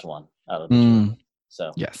 She's the best one out of the two.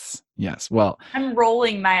 So yes. Well, I'm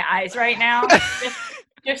rolling my eyes right now.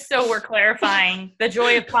 Just so we're clarifying, the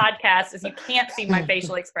joy of podcasts is you can't see my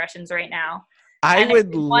facial expressions right now. I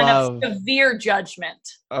would love one of severe judgment.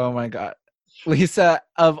 Oh my God. Lisa,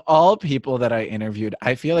 of all people that I interviewed,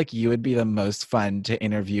 I feel like you would be the most fun to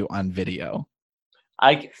interview on video.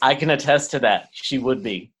 I can attest to that. She would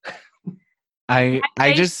be. I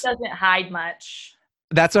just doesn't hide much.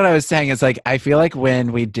 That's what I was saying. Is like I feel like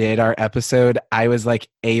when we did our episode, I was like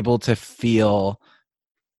able to feel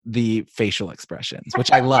the facial expressions,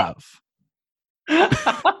 which I love.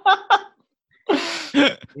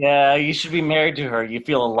 Yeah, you should be married to her. You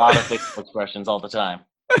feel a lot of facial expressions all the time.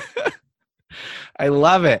 I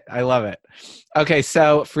love it. Okay,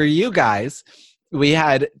 so for you guys, we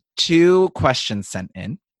had 2 questions sent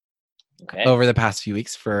in over the past few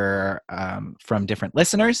weeks from different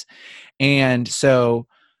listeners. And so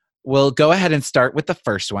we'll go ahead and start with the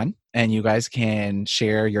first one, and you guys can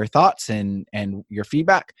share your thoughts and your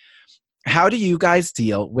feedback. How do you guys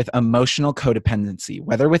deal with emotional codependency,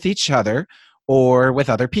 whether with each other or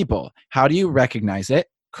with other people? How do you recognize it,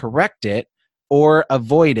 correct it, or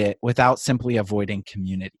avoid it without simply avoiding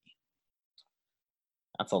community?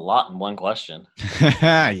 That's a lot in one question.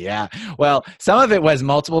 Yeah. Well, some of it was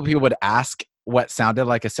multiple people would ask what sounded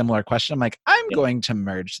like a similar question. I'm like, I'm going to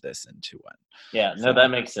merge this into one. Yeah, no,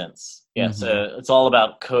 that makes sense. Yeah, so it's all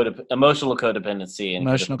about emotional codependency. And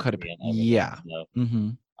emotional codependency. Yeah. So,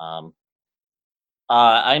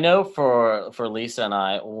 I know for Lisa and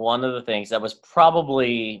I, one of the things that was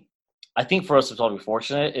probably, I think for us was probably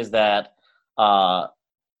fortunate is that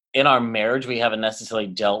in our marriage, we haven't necessarily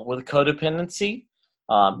dealt with codependency.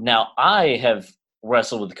 Now, I have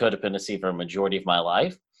wrestled with codependency for a majority of my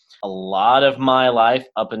life. A lot of my life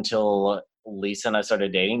up until Lisa and I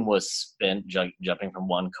started dating was spent jumping from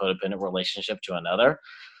one codependent relationship to another.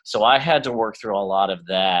 So I had to work through a lot of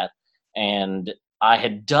that. And I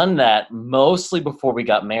had done that mostly before we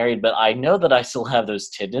got married, but I know that I still have those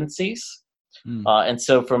tendencies. And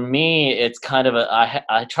so for me, it's kind of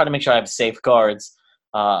I try to make sure I have safeguards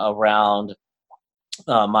around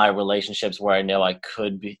my relationships where I know I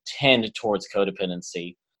could tend towards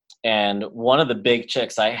codependency. And one of the big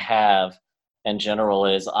checks I have in general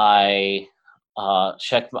is I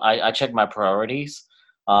check my priorities.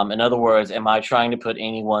 In other words, am I trying to put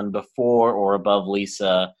anyone before or above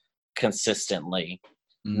Lisa consistently?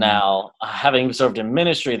 Now, having served in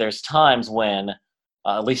ministry, there's times when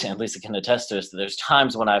Lisa can attest to this, that there's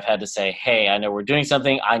times when I've had to say, hey, I know we're doing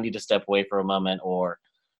something, I need to step away for a moment, or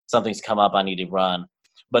something's come up, I need to run.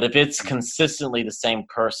 But if it's consistently the same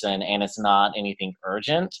person and it's not anything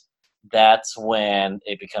urgent, that's when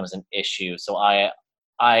it becomes an issue. So I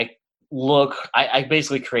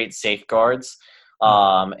basically create safeguards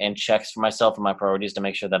and checks for myself and my priorities to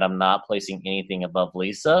make sure that I'm not placing anything above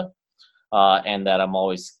Lisa and that I'm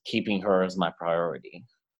always keeping her as my priority.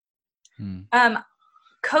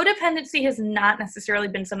 codependency has not necessarily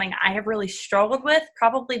been something I have really struggled with,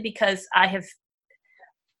 probably because I have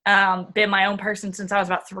been my own person since I was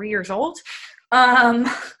about 3 years old.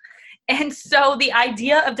 And so the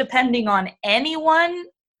idea of depending on anyone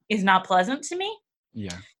is not pleasant to me.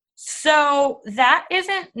 Yeah. So that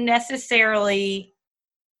isn't necessarily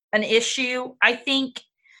an issue. I think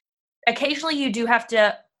occasionally you do have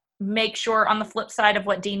to make sure, on the flip side of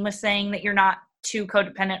what Dean was saying, that you're not too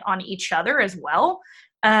codependent on each other as well.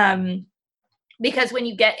 Because when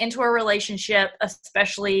you get into a relationship,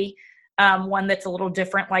 especially one that's a little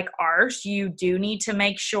different like ours, you do need to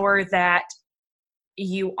make sure that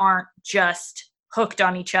you aren't just hooked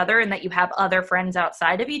on each other and that you have other friends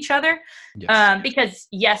outside of each other. Yes. Because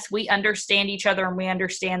yes, we understand each other and we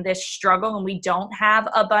understand this struggle, and we don't have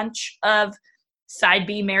a bunch of side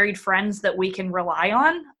B married friends that we can rely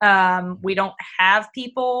on. We don't have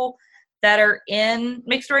people that are in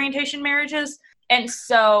mixed orientation marriages. And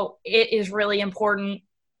so it is really important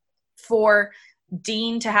for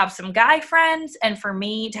Dean to have some guy friends and for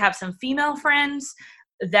me to have some female friends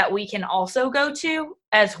that we can also go to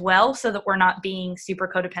as well, so that we're not being super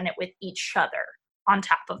codependent with each other on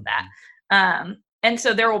top of that. And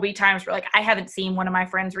so there will be times where, like, I haven't seen one of my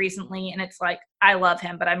friends recently and it's like, I love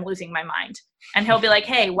him, but I'm losing my mind. And he'll be like,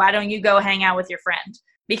 hey, why don't you go hang out with your friend?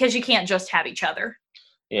 Because you can't just have each other.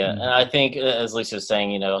 Yeah, and I think, as Lisa was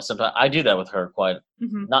saying, sometimes I do that with her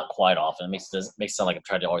not quite often. It makes it sound like I'm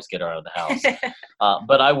trying to always get her out of the house.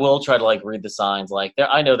 But I will try to, like, read the signs. Like,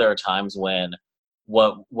 I know there are times when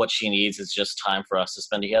what she needs is just time for us to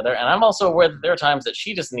spend together. And I'm also aware that there are times that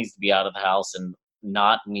she just needs to be out of the house and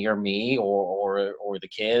not near me or the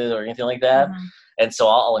kid or anything like that. And so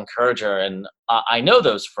I'll encourage her. And I know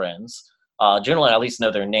those friends. Generally, I at least know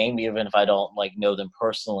their name, even if I don't, like, know them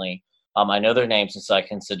personally. I know their names, and so I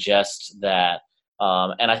can suggest that.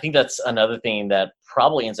 And I think that's another thing that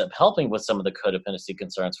probably ends up helping with some of the codependency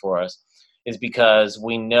concerns for us, is because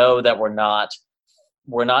we know that we're not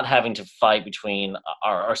having to fight between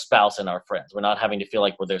our spouse and our friends. We're not having to feel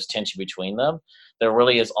like there's tension between them. There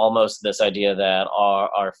really is almost this idea that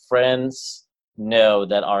our friends know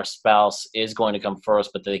that our spouse is going to come first,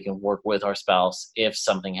 but they can work with our spouse if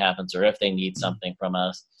something happens or if they need something from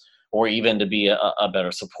us, or even to be a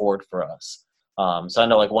better support for us. So I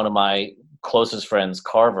know, like, one of my closest friends,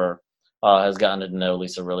 Carver, has gotten to know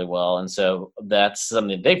Lisa really well. And so that's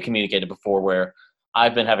something they've communicated before, where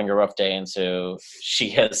I've been having a rough day, and so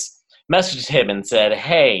she has messaged him and said,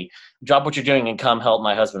 hey, drop what you're doing and come help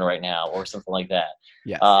my husband right now, or something like that.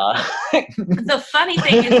 Yes. The funny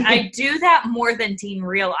thing is, I do that more than Dean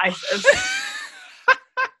realizes.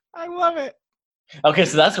 I love it. Okay,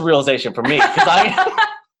 so that's a realization for me, because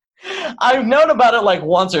I've known about it like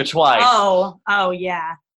once or twice. Oh,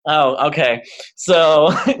 yeah. Oh, okay.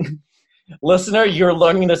 So, listener, you're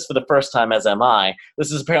learning this for the first time, as am I.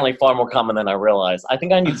 This is apparently far more common than I realized. I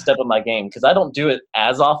think I need to step up my game, because I don't do it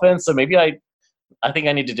as often, so maybe I think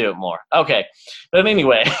I need to do it more. Okay. But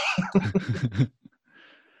anyway.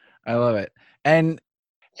 I love it. And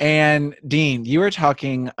Dean, you were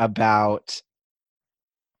talking about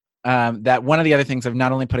that one of the other things of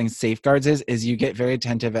not only putting safeguards is you get very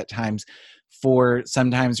attentive at times for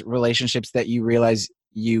sometimes relationships that you realize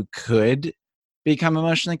you could become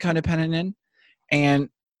emotionally codependent in. And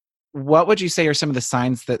what would you say are some of the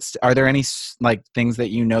signs are there any like things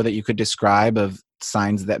that you know that you could describe of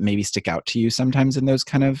signs that maybe stick out to you sometimes in those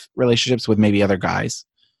kind of relationships with maybe other guys?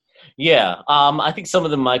 Yeah. I think some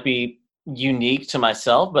of them might be unique to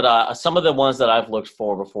myself, but some of the ones that I've looked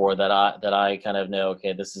for before that I kind of know,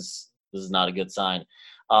 okay, this is not a good sign.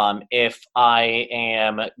 If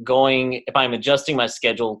I'm adjusting my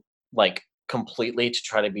schedule, like, completely to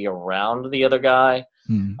try to be around the other guy,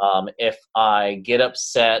 if I get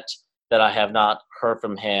upset that I have not heard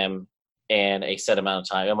from him in a set amount of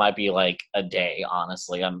time, it might be like a day.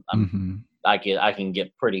 Honestly, I can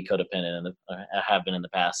get pretty codependent, and I have been in the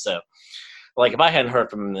past. So, like, if I hadn't heard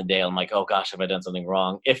from him in the day, I'm like, oh gosh, have I done something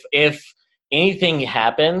wrong? If anything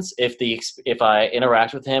happens, if I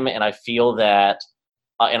interact with him and I feel that,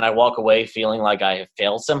 and I walk away feeling like I have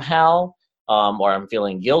failed somehow, or I'm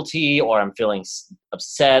feeling guilty, or I'm feeling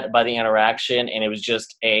upset by the interaction, and it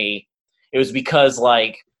was because,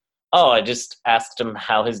 like, oh, I just asked him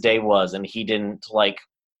how his day was, and he didn't, like,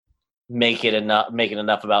 make it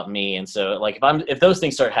enough about me. And so, like, if those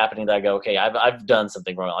things start happening, that I go, okay, I've done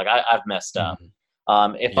something wrong. Like, I've messed up.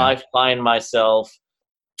 If I find myself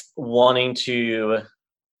wanting to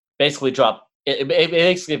basically drop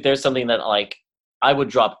basically, if there's something that, like, I would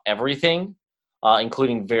drop everything,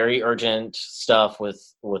 including very urgent stuff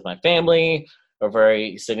with my family, or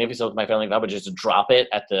very significant stuff with my family, I would just drop it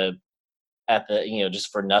at the at the,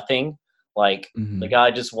 just for nothing. Like Mhm. the guy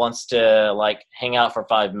just wants to like hang out for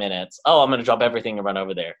 5 minutes. Oh, I'm going to drop everything and run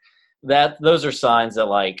over there. Those are signs that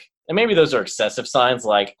like, and maybe those are excessive signs.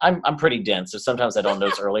 Like I'm pretty dense, so sometimes I don't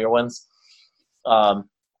notice earlier ones.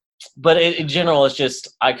 But in general, it's just,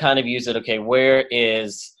 I kind of use it. Okay, where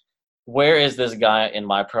is this guy in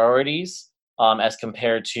my priorities, as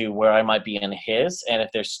compared to where I might be in his? And if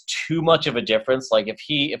there's too much of a difference, like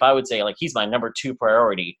if I would say like he's my number 2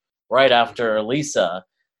 priority right after Lisa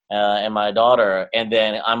and my daughter, and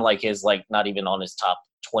then I'm like his like not even on his top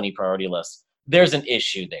 20 priority list, there's an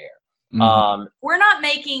issue there. Mhm. We're not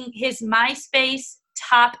making his MySpace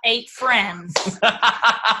top 8 friends.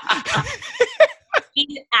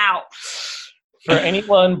 He's out. For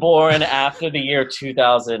anyone born after the year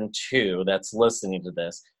 2002 that's listening to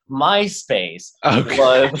this, MySpace Okay.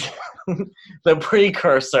 was the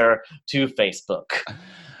precursor to Facebook.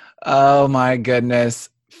 Oh my goodness.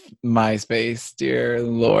 MySpace, dear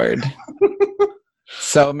Lord.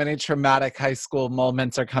 So many traumatic high school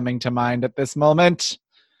moments are coming to mind at this moment.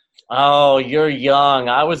 Oh, you're young.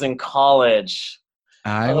 I was in college.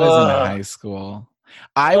 I was in Ugh. high school.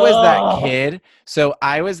 I was that Ugh. kid. So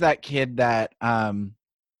I was that kid that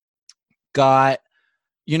got,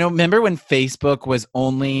 remember when Facebook was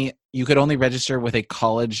you could only register with a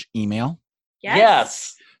college email?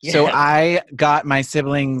 Yes. So Yes. I got my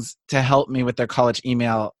siblings to help me with their college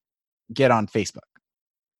email get on Facebook.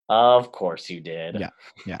 Of course you did.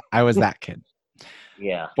 Yeah, I was that kid.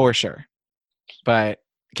 Yeah. For sure. But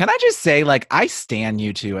can I just say, like, I stan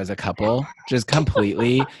you two as a couple just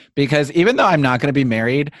completely, because even though I'm not going to be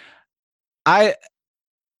married, I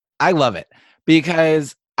love it,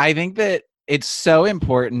 because I think that it's so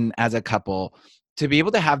important as a couple to be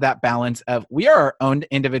able to have that balance of, we are our own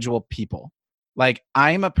individual people. Like,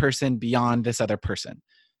 I'm a person beyond this other person,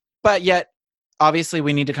 but yet obviously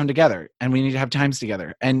we need to come together and we need to have times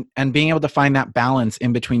together, and being able to find that balance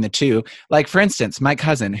in between the two. Like, for instance, my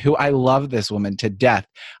cousin, who I love this woman to death,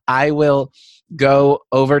 I will go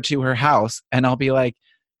over to her house and I'll be like,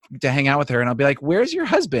 to hang out with her, and I'll be like, where's your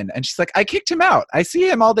husband? And she's like, I kicked him out. I see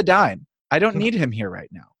him all the time. I don't need him here right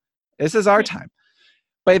now. This is our time.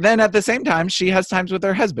 But then at the same time, she has times with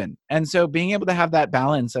her husband. And so being able to have that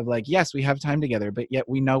balance of like, yes, we have time together, but yet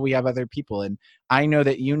we know we have other people. And I know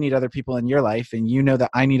that you need other people in your life, and you know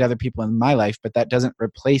that I need other people in my life, but that doesn't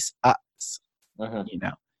replace us, Mhm.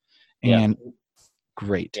 And Yeah.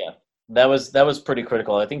 great. Yeah. That was pretty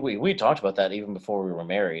critical. I think we talked about that even before we were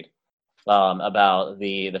married, about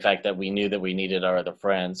the fact that we knew that we needed our other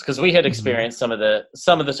friends, because we had experienced some of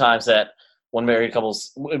the times that when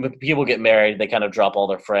people get married, they kind of drop all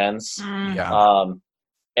their friends. Yeah.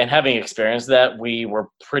 And having experienced that, we were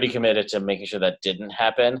pretty committed to making sure that didn't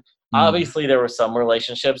happen. Obviously, there were some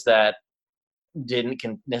relationships that didn't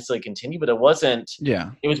necessarily continue, but it wasn't.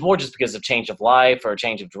 Yeah. It was more just because of change of life or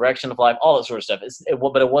change of direction of life, all that sort of stuff.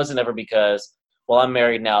 But it wasn't ever because, well, I'm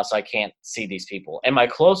married now, so I can't see these people. And my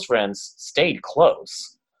close friends stayed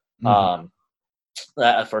close,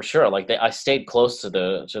 for sure. Like I stayed close to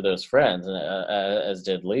those friends, as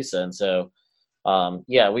did Lisa. And so,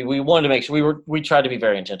 we wanted to make sure we tried to be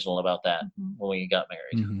very intentional about that when we got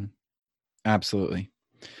married. Absolutely.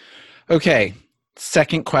 Okay.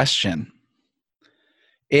 Second question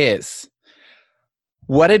is,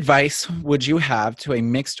 what advice would you have to a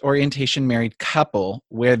mixed orientation married couple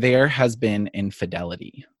where there has been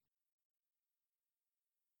infidelity?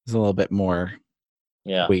 It's a little bit more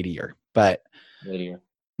weightier, but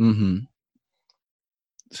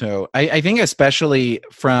so I think, especially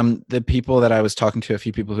from the people that I was talking to, a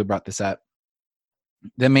few people who brought this up,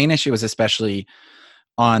 the main issue was especially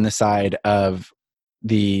on the side of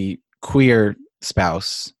the queer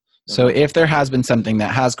spouse. So if there has been something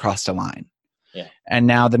that has crossed a line, and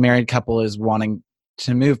now the married couple is wanting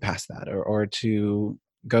to move past that or to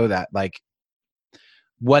go that, like,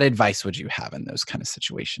 what advice would you have in those kind of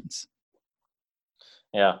situations?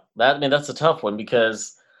 Yeah, that's a tough one,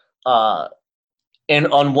 because, and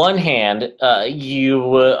on one hand,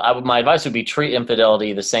 my advice would be treat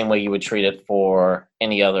infidelity the same way you would treat it for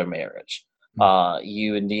any other marriage.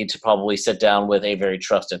 You would need to probably sit down with a very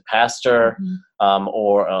trusted pastor,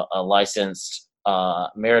 or a licensed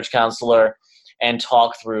marriage counselor, and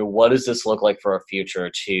talk through, what does this look like for our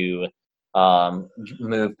future to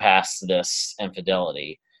move past this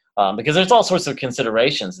infidelity. Because there's all sorts of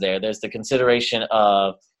considerations there. There's the consideration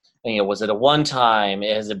of, was it a one-time?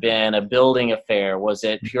 Has it been a building affair? Was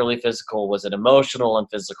it purely physical? Was it emotional and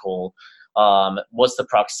physical? What's the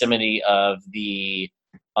proximity of the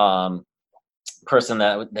person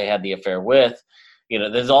that they had the affair with?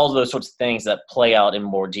 there's all those sorts of things that play out in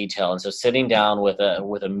more detail. And so sitting down with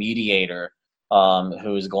a mediator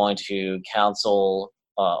who is going to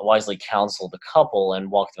wisely counsel the couple and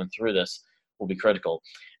walk them through this will be critical.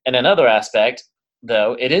 And another aspect,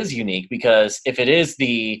 though, it is unique because if it is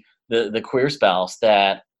the queer spouse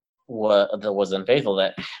that was unfaithful,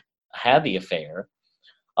 that had the affair,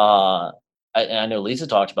 I know Lisa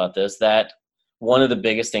talked about this, that one of the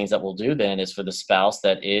biggest things that we'll do then is for the spouse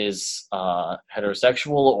that is heterosexual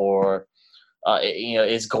or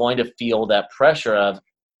is going to feel that pressure of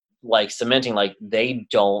like cementing, like they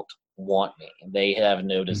don't want me, they have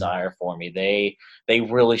no desire for me, they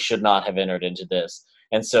really should not have entered into this.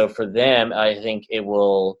 And so for them, I think it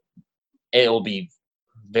will be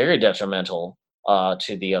very detrimental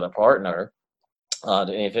to the other partner.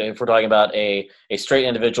 If we're talking about a straight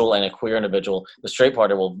individual and a queer individual, the straight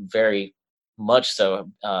partner will very much so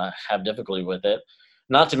have difficulty with it.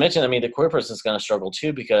 Not to mention, the queer person is going to struggle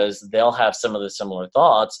too, because they'll have some of the similar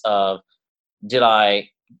thoughts of, did I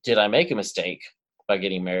make a mistake by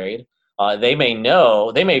getting married? They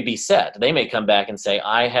may be set. They may come back and say,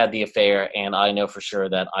 I had the affair and I know for sure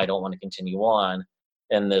that I don't want to continue on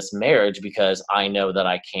in this marriage because I know that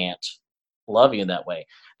I can't love you in that way.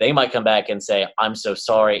 They might come back and say, I'm so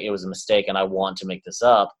sorry, it was a mistake and I want to make this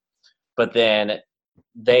up. But then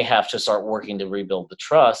they have to start working to rebuild the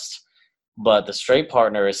trust. But the straight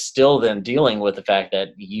partner is still then dealing with the fact that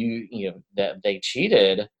that they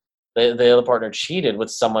cheated, the other partner cheated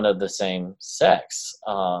with someone of the same sex.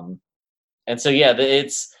 And so,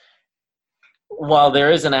 while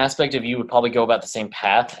there is an aspect of you would probably go about the same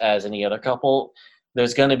path as any other couple,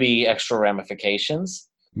 there's going to be extra ramifications.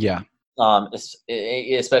 Yeah.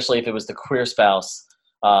 Especially if it was the queer spouse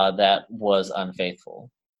that was unfaithful.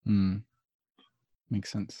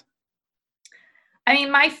 Makes sense.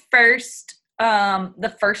 My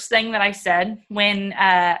the first thing that I said when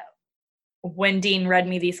Dean read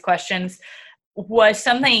me these questions was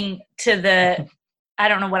something to the, I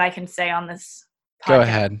don't know what I can say on this podcast. Go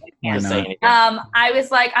ahead. Why not? I was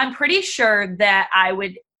like, I'm pretty sure that I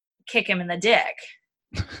would kick him in the dick.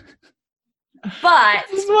 But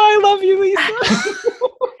this is why I love you, Lisa.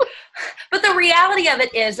 But the reality of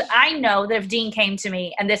it is, I know that if Dean came to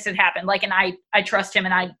me and this had happened, and I trust him,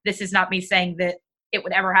 and this is not me saying that it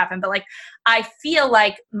would ever happen, but I feel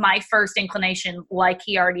like my first inclination, like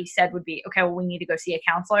he already said, would be, okay, well, we need to go see a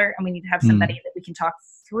counselor and we need to have somebody that we can talk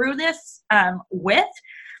through this with.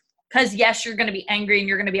 Because yes, you're going to be angry and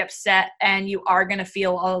you're going to be upset and you are going to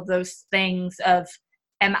feel all of those things of,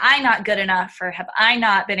 am I not good enough, or have I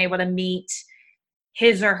not been able to meet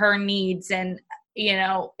his or her needs? And,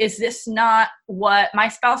 is this not what my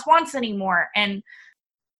spouse wants anymore? And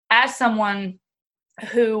as someone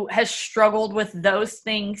who has struggled with those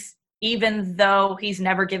things, even though he's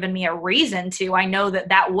never given me a reason to, I know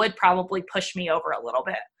that would probably push me over a little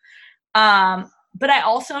bit. But I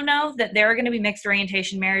also know that there are going to be mixed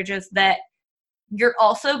orientation marriages that you're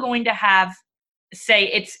also going to have, say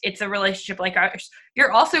it's a relationship like ours,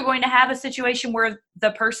 you're also going to have a situation where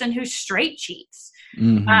the person who's straight cheats.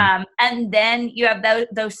 Mm-hmm. And then you have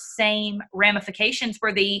those same ramifications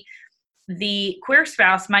where the queer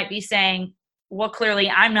spouse might be saying, well, clearly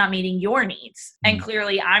I'm not meeting your needs, and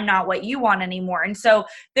clearly I'm not what you want anymore. And so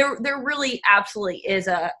there really absolutely is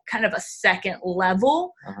a kind of a second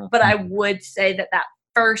level, but I would say that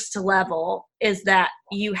first level is that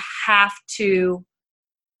you have to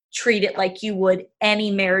treat it like you would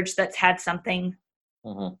any marriage that's had something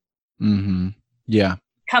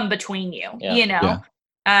come between you,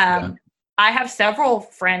 I have several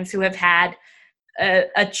friends who have had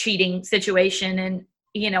a cheating situation, and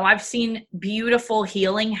I've seen beautiful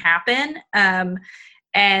healing happen,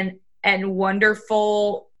 and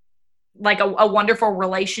wonderful, a wonderful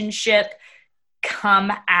relationship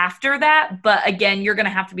come after that. But again, you're going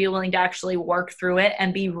to have to be willing to actually work through it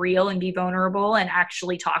and be real and be vulnerable and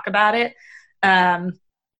actually talk about it,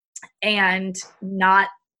 and not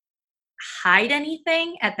hide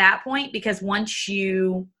anything at that point, because once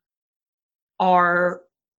you've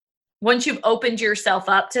opened yourself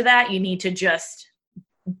up to that, you need to just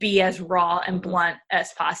be as raw and blunt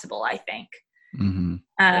as possible, I think. And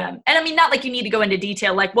not like you need to go into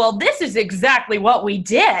detail, well, this is exactly what we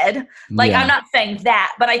did. I'm not saying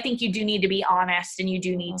that, but I think you do need to be honest, and you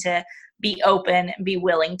do need to be open and be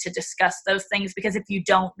willing to discuss those things, because if you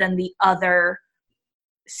don't, then the other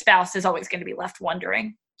spouse is always going to be left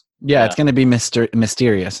wondering. Yeah, it's going to be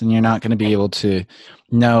mysterious, and you're not going to be able to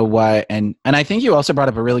know what. And I think you also brought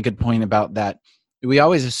up a really good point about that. We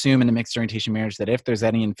always assume in a mixed orientation marriage that if there's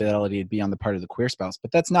any infidelity, it'd be on the part of the queer spouse,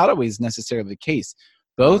 but that's not always necessarily the case.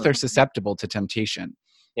 Both are susceptible to temptation.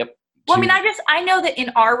 Yep. Well, I mean, I know that in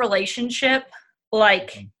our relationship,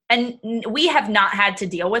 like, and we have not had to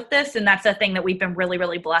deal with this, and that's a thing that we've been really,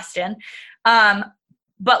 really blessed in.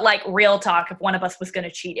 But like, real talk, if one of us was going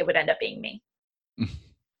to cheat, it would end up being me.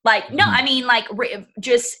 Like, no, I mean, like,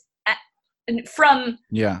 just from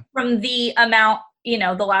the amount, you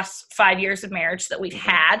know, the last 5 years of marriage that we've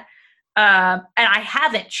had, and I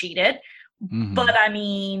haven't cheated, but I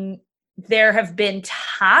mean, there have been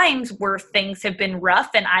times where things have been rough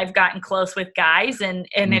and I've gotten close with guys and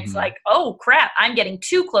it's like, oh crap, I'm getting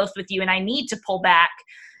too close with you and I need to pull back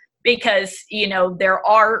because, you know, there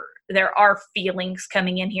are feelings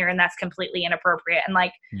coming in here and that's completely inappropriate. And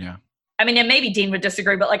like, I mean, and maybe Dean would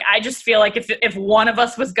disagree, but like, I just feel like if one of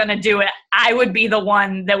us was going to do it, I would be the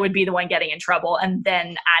one that would be the one getting in trouble. And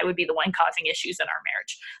then I would be the one causing issues in our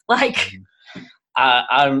marriage. Like,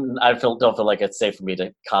 don't feel like it's safe for me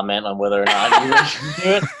to comment on whether or not you should do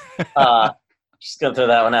it. Just gonna throw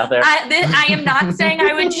that one out there. I am not saying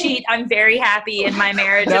I would cheat. I'm very happy in my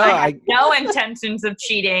marriage. No, and I have no intentions of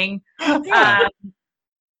cheating. I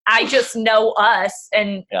just know us,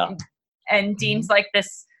 and Dean's like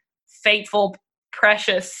this faithful,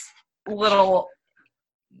 precious little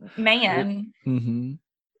man.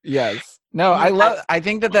 Yes. No, I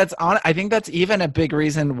think that's even a big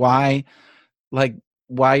reason why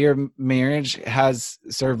your marriage has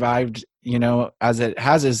survived, you know, as it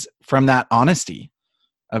has, is from that honesty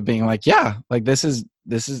of being like, yeah, like this is,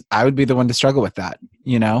 I would be the one to struggle with that,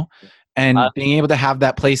 you know, and being able to have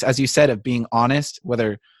that place, as you said, of being honest,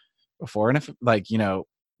 whether before like, you know,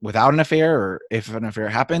 without an affair or if an affair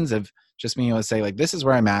happens, of just being able to say like, this is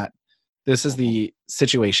where I'm at, this is the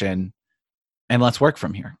situation, and let's work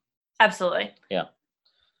from here. Absolutely. Yeah.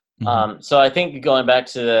 So I think going back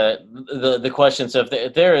to the question, so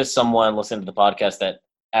if there is someone listening to the podcast that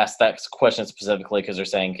asked that question specifically because they're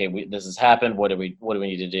saying, okay, this has happened, what do we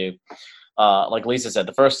need to do? Like Lisa said,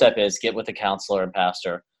 the first step is get with a counselor and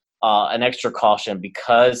pastor. An extra caution,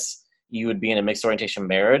 because you would be in a mixed orientation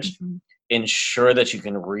marriage, ensure that you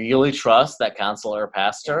can really trust that counselor or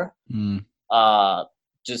pastor.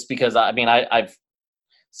 Just because, I mean, I've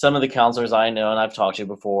some of the counselors I know and I've talked to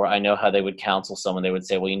before, I know how they would counsel someone. They would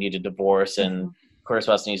say, well, you need a divorce and your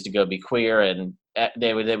spouse needs to go be queer. And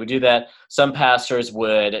they would do that. Some pastors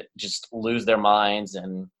would just lose their minds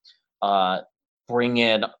and probably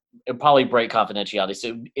break confidentiality.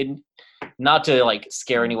 So not to like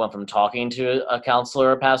scare anyone from talking to a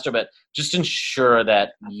counselor or pastor, but just ensure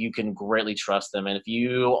that you can greatly trust them. And if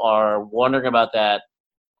you are wondering about that,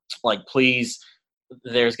 like, please,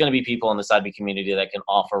 there's going to be people in the Side B community that can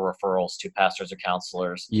offer referrals to pastors or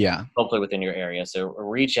counselors. Yeah. Hopefully within your area. So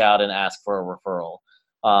reach out and ask for a referral.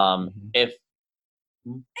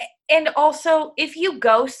 And also, if you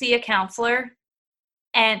go see a counselor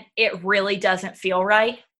and it really doesn't feel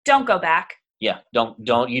right, don't go back. Yeah.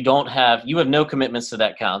 You have no commitments to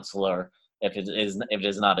that counselor if it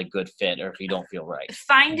is not a good fit or if you don't feel right.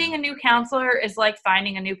 Finding a new counselor is like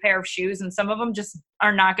finding a new pair of shoes, and some of them just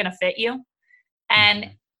are not going to fit you. And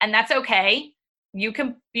that's okay. You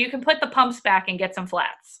can put the pumps back and get some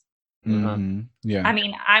flats. Yeah. I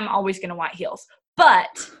mean, I'm always going to want heels,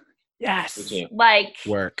 but yes, like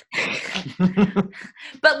work.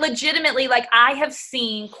 But legitimately, like, I have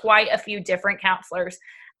seen quite a few different counselors,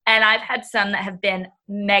 and I've had some that have been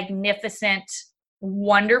magnificent,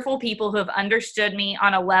 wonderful people who have understood me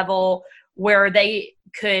on a level where they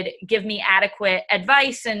could give me adequate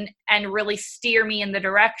advice and really steer me in the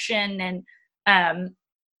direction.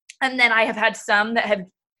 And then I have had some that have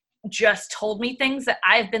just told me things that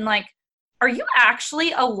I've been like, are you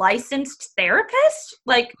actually a licensed therapist?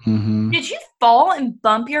 Like, did you fall and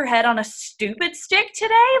bump your head on a stupid stick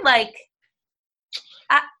today? Like,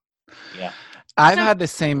 I've had the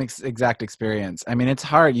same exact experience. I mean, it's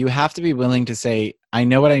hard. You have to be willing to say, I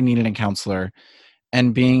know what I need in a counselor,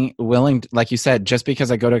 and being willing, like you said, just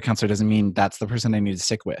because I go to a counselor doesn't mean that's the person I need to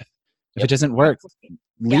stick with. If it doesn't work,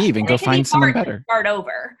 leave and go find someone better. Start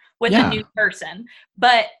over with a new person.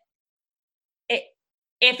 But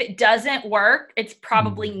if it doesn't work, it's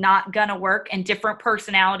probably not going to work. And different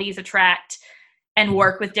personalities attract and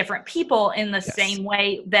work with different people in the same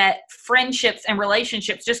way that friendships and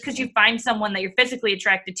relationships, just because you find someone that you're physically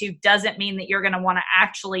attracted to doesn't mean that you're going to want to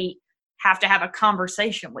actually have to have a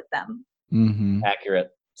conversation with them. Accurate.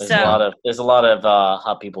 There's a lot of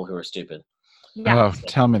hot people who are stupid. Yeah. Oh,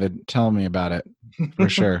 tell me about it for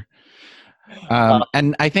sure.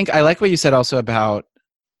 And I think I like what you said also about,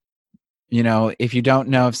 you know, if you don't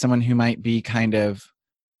know if someone who might be kind of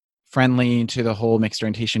friendly to the whole mixed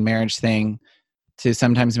orientation marriage thing, to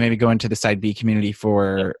sometimes maybe go into the Side B community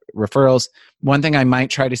for referrals. One thing I might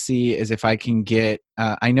try to see is if I can get,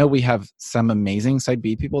 I know we have some amazing Side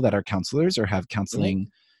B people that are counselors or have counseling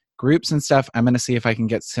groups and stuff. I'm going to see if I can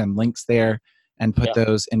get some links there and put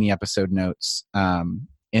those in the episode notes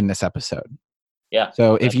in this episode. Yeah.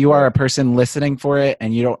 So if you are a person listening for it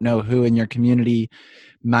and you don't know who in your community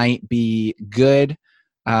might be good,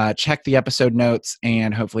 check the episode notes,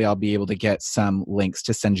 and hopefully I'll be able to get some links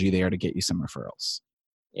to send you there to get you some referrals.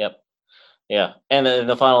 Yep. Yeah. And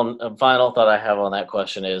the final thought I have on that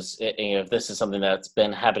question is, if this is something that's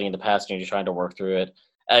been happening in the past and you're trying to work through it,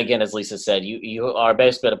 again, as Lisa said, you are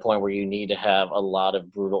basically at a point where you need to have a lot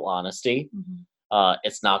of brutal honesty.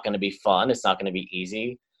 It's not going to be fun. It's not going to be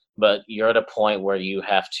easy, but you're at a point where you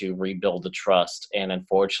have to rebuild the trust. And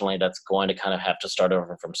unfortunately, that's going to kind of have to start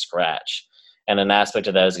over from scratch. And an aspect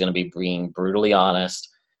of that is going to be being brutally honest,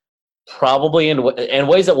 probably in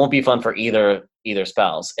ways that won't be fun for either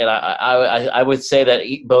spouse. And I would say that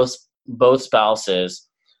both spouses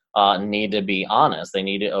need to be honest. They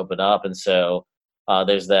need to open up. And so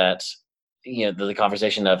there's that, the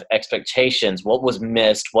conversation of expectations. What was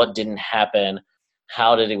missed? What didn't happen?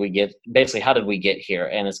 How did we get here?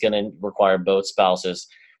 And it's going to require both spouses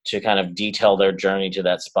to kind of detail their journey to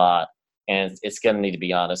that spot. And it's going to need to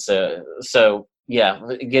be honest. So yeah,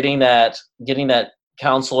 getting that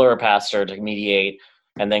counselor or pastor to mediate,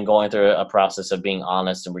 and then going through a process of being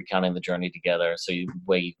honest and recounting the journey together. So you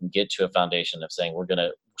can get to a foundation of saying, we're going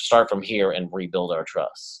to start from here and rebuild our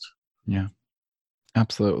trust. Yeah,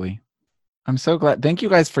 absolutely. I'm so glad. Thank you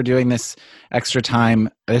guys for doing this extra time.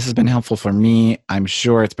 This has been helpful for me. I'm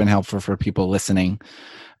sure it's been helpful for people listening.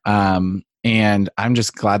 And I'm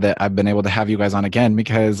just glad that I've been able to have you guys on again,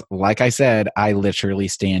 because like I said, I literally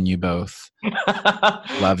stan you both.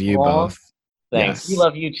 Love you both. Thanks. Yes. We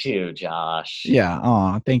love you too, Josh. Yeah.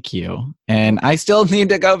 Aw, thank you. And I still need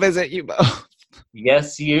to go visit you both.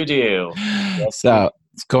 Yes, you do. So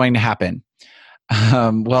it's going to happen.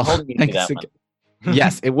 Well, thanks again.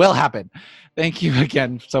 Yes, it will happen. Thank you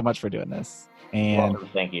again so much for doing this. And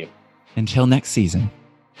thank you. Until next season.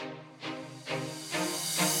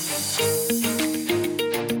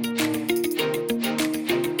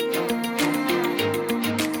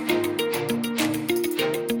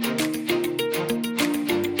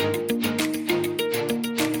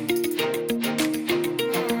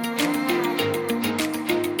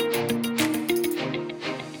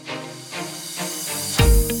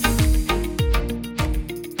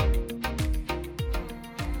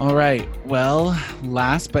 All right. Well,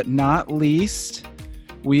 last but not least,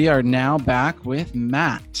 we are now back with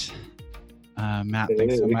Matt. Matt,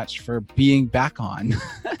 thanks so much for being back on.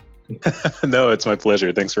 No, it's my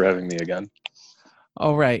pleasure. Thanks for having me again.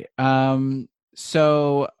 All right.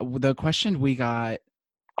 So the question we got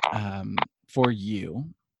for you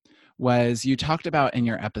was, you talked about in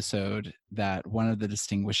your episode that one of the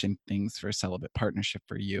distinguishing things for a celibate partnership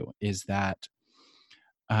for you is that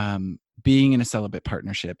being in a celibate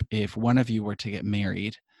partnership, if one of you were to get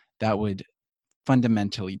married, that would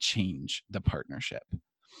fundamentally change the partnership,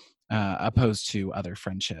 opposed to other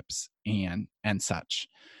friendships and such.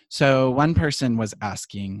 So one person was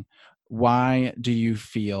asking, why do you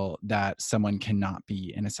feel that someone cannot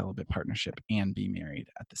be in a celibate partnership and be married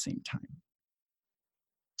at the same time?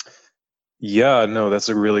 Yeah, no, that's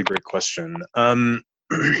a really great question.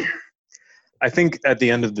 I think at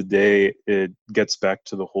the end of the day, it gets back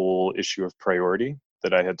to the whole issue of priority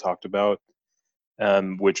that I had talked about,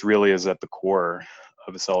 which really is at the core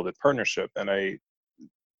of a celibate partnership. And I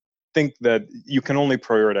think that you can only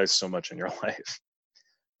prioritize so much in your life.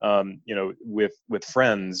 With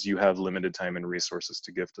friends, you have limited time and resources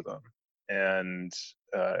to give to them. And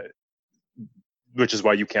which is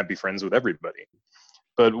why you can't be friends with everybody.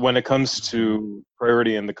 But when it comes to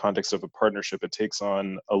priority in the context of a partnership, it takes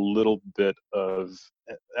on a little bit of,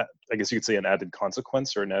 I guess you could say, an added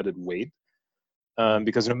consequence or an added weight.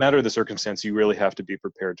 Because no matter the circumstance, you really have to be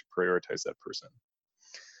prepared to prioritize that person.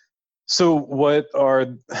 So with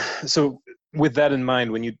that in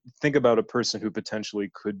mind, when you think about a person who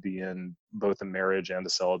potentially could be in both a marriage and a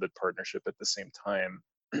celibate partnership at the same time,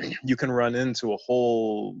 you can run into a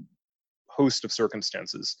whole host of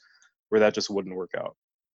circumstances where that just wouldn't work out.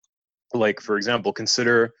 Like, for example,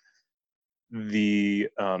 consider the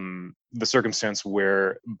circumstance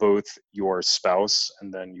where both your spouse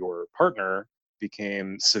and then your partner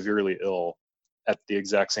became severely ill at the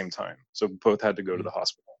exact same time. So both had to go to the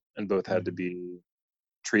hospital and both had to be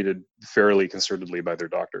treated fairly concertedly by their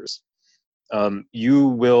doctors. You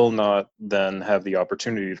will not then have the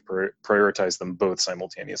opportunity to prioritize them both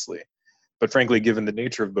simultaneously. But frankly, given the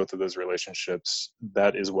nature of both of those relationships,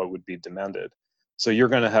 that is what would be demanded. So you're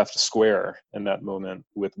going to have to square in that moment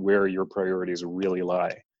with where your priorities really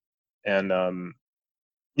lie. And,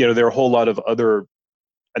 there are a whole lot of other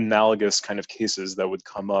analogous kind of cases that would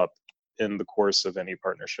come up in the course of any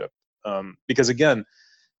partnership. Because again,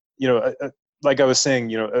 like I was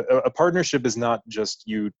saying, a partnership is not just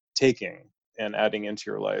you taking and adding into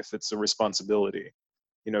your life. It's a responsibility.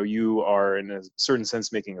 You are in a certain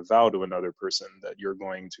sense making a vow to another person that you're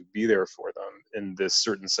going to be there for them in this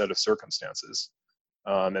certain set of circumstances,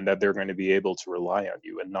 and that they're going to be able to rely on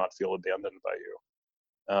you and not feel abandoned by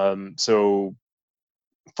you. So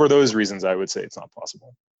for those reasons, I would say it's not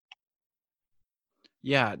possible.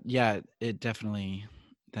 Yeah, that definitely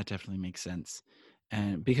makes sense.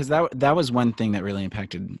 And because that was one thing that really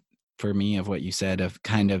impacted for me of what you said, of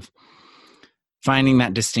kind of finding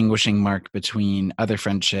that distinguishing mark between other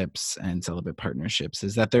friendships and celibate partnerships,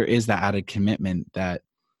 is that there is that added commitment that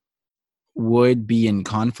would be in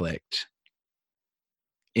conflict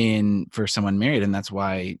for someone married. And that's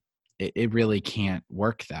why it really can't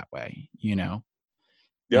work that way,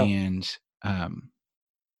 Yeah. And,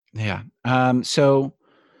 so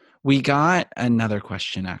we got another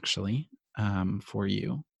question actually, for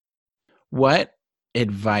you. What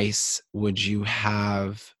advice would you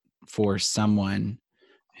have for someone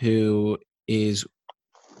who is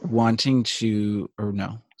wanting to, or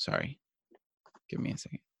no, sorry, give me a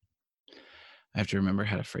second. I have to remember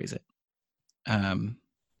how to phrase it.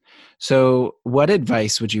 So what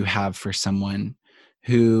advice would you have for someone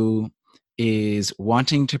who is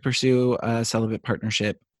wanting to pursue a celibate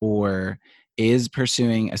partnership or is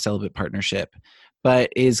pursuing a celibate partnership, but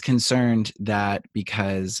is concerned that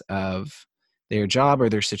because of their job or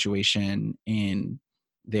their situation in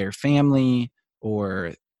their family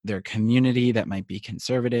or their community that might be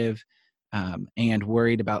conservative, and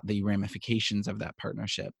worried about the ramifications of that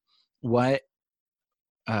partnership? What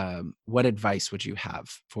advice would you have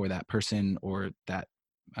for that person or that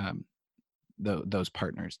those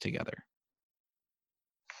partners together?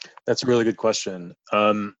 That's a really good question.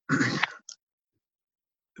 Though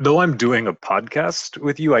I'm doing a podcast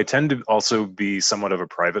with you, I tend to also be somewhat of a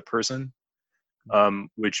private person,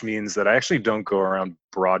 which means that I actually don't go around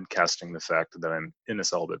broadcasting the fact that I'm in a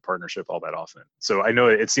celibate partnership all that often. So I know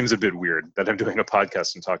it seems a bit weird that I'm doing a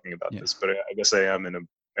podcast and talking about this, but I guess I am, in a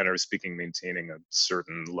manner of speaking, maintaining a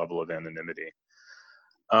certain level of anonymity.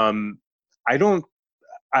 I'm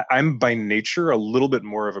by nature a little bit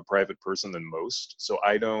more of a private person than most, so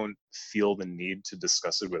I don't feel the need to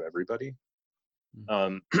discuss it with everybody.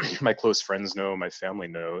 My close friends know, my family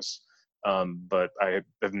knows, but I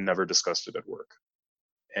have never discussed it at work.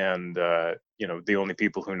 And, the only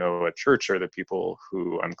people who know at church are the people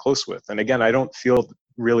who I'm close with. And again, I don't feel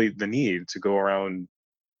really the need to go around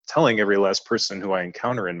telling every last person who I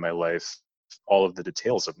encounter in my life all of the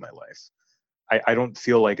details of my life. I don't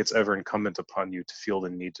feel like it's ever incumbent upon you to feel the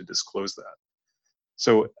need to disclose that.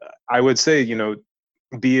 So I would say,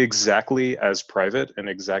 be exactly as private and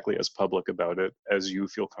exactly as public about it as you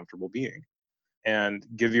feel comfortable being, and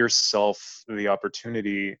give yourself the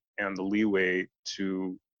opportunity and the leeway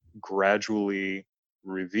to gradually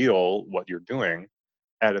reveal what you're doing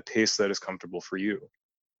at a pace that is comfortable for you.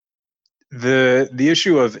 The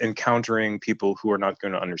issue of encountering people who are not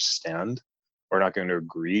going to understand or not going to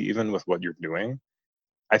agree even with what you're doing,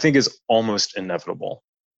 I think is almost inevitable.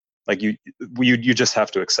 Like you just have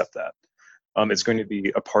to accept that. It's going to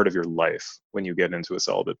be a part of your life when you get into a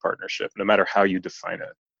celibate partnership, no matter how you define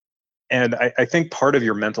it. And I think part of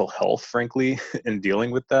your mental health, frankly, in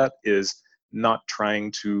dealing with that is not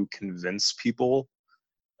trying to convince people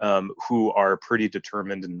who are pretty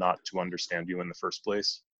determined not to understand you in the first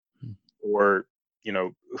place, or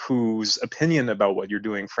whose opinion about what you're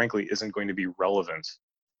doing, frankly, isn't going to be relevant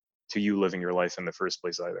to you living your life in the first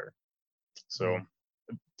place either. So,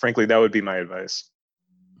 frankly, that would be my advice.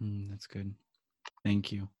 That's good.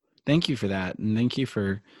 Thank you for that, and thank you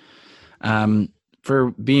for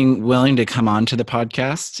being willing to come on to the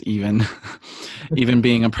podcast, even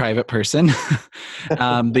being a private person,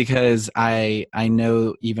 because I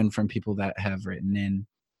know even from people that have written in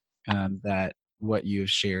that what you've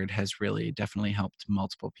shared has really definitely helped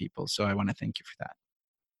multiple people. So I want to thank you for that.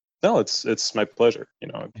 No, it's my pleasure.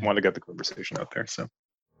 I want to get the conversation out there. So.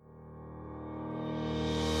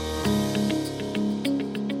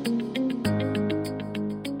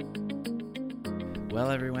 Well,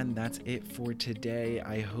 everyone, that's it for today.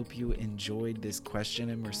 I hope you enjoyed this question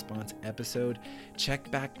and response episode. Check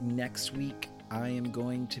back next week I am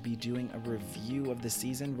going to be doing a review of the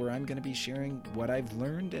season where I'm going to be sharing what I've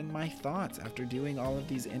learned and my thoughts after doing all of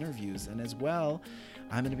these interviews. And as well,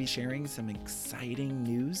 I'm going to be sharing some exciting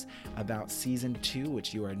news about season 2,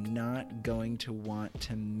 which you are not going to want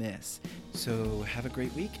to miss. So have a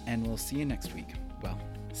great week, and we'll see you next week. Well,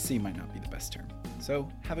 see might not be the best term. So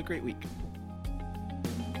have a great week.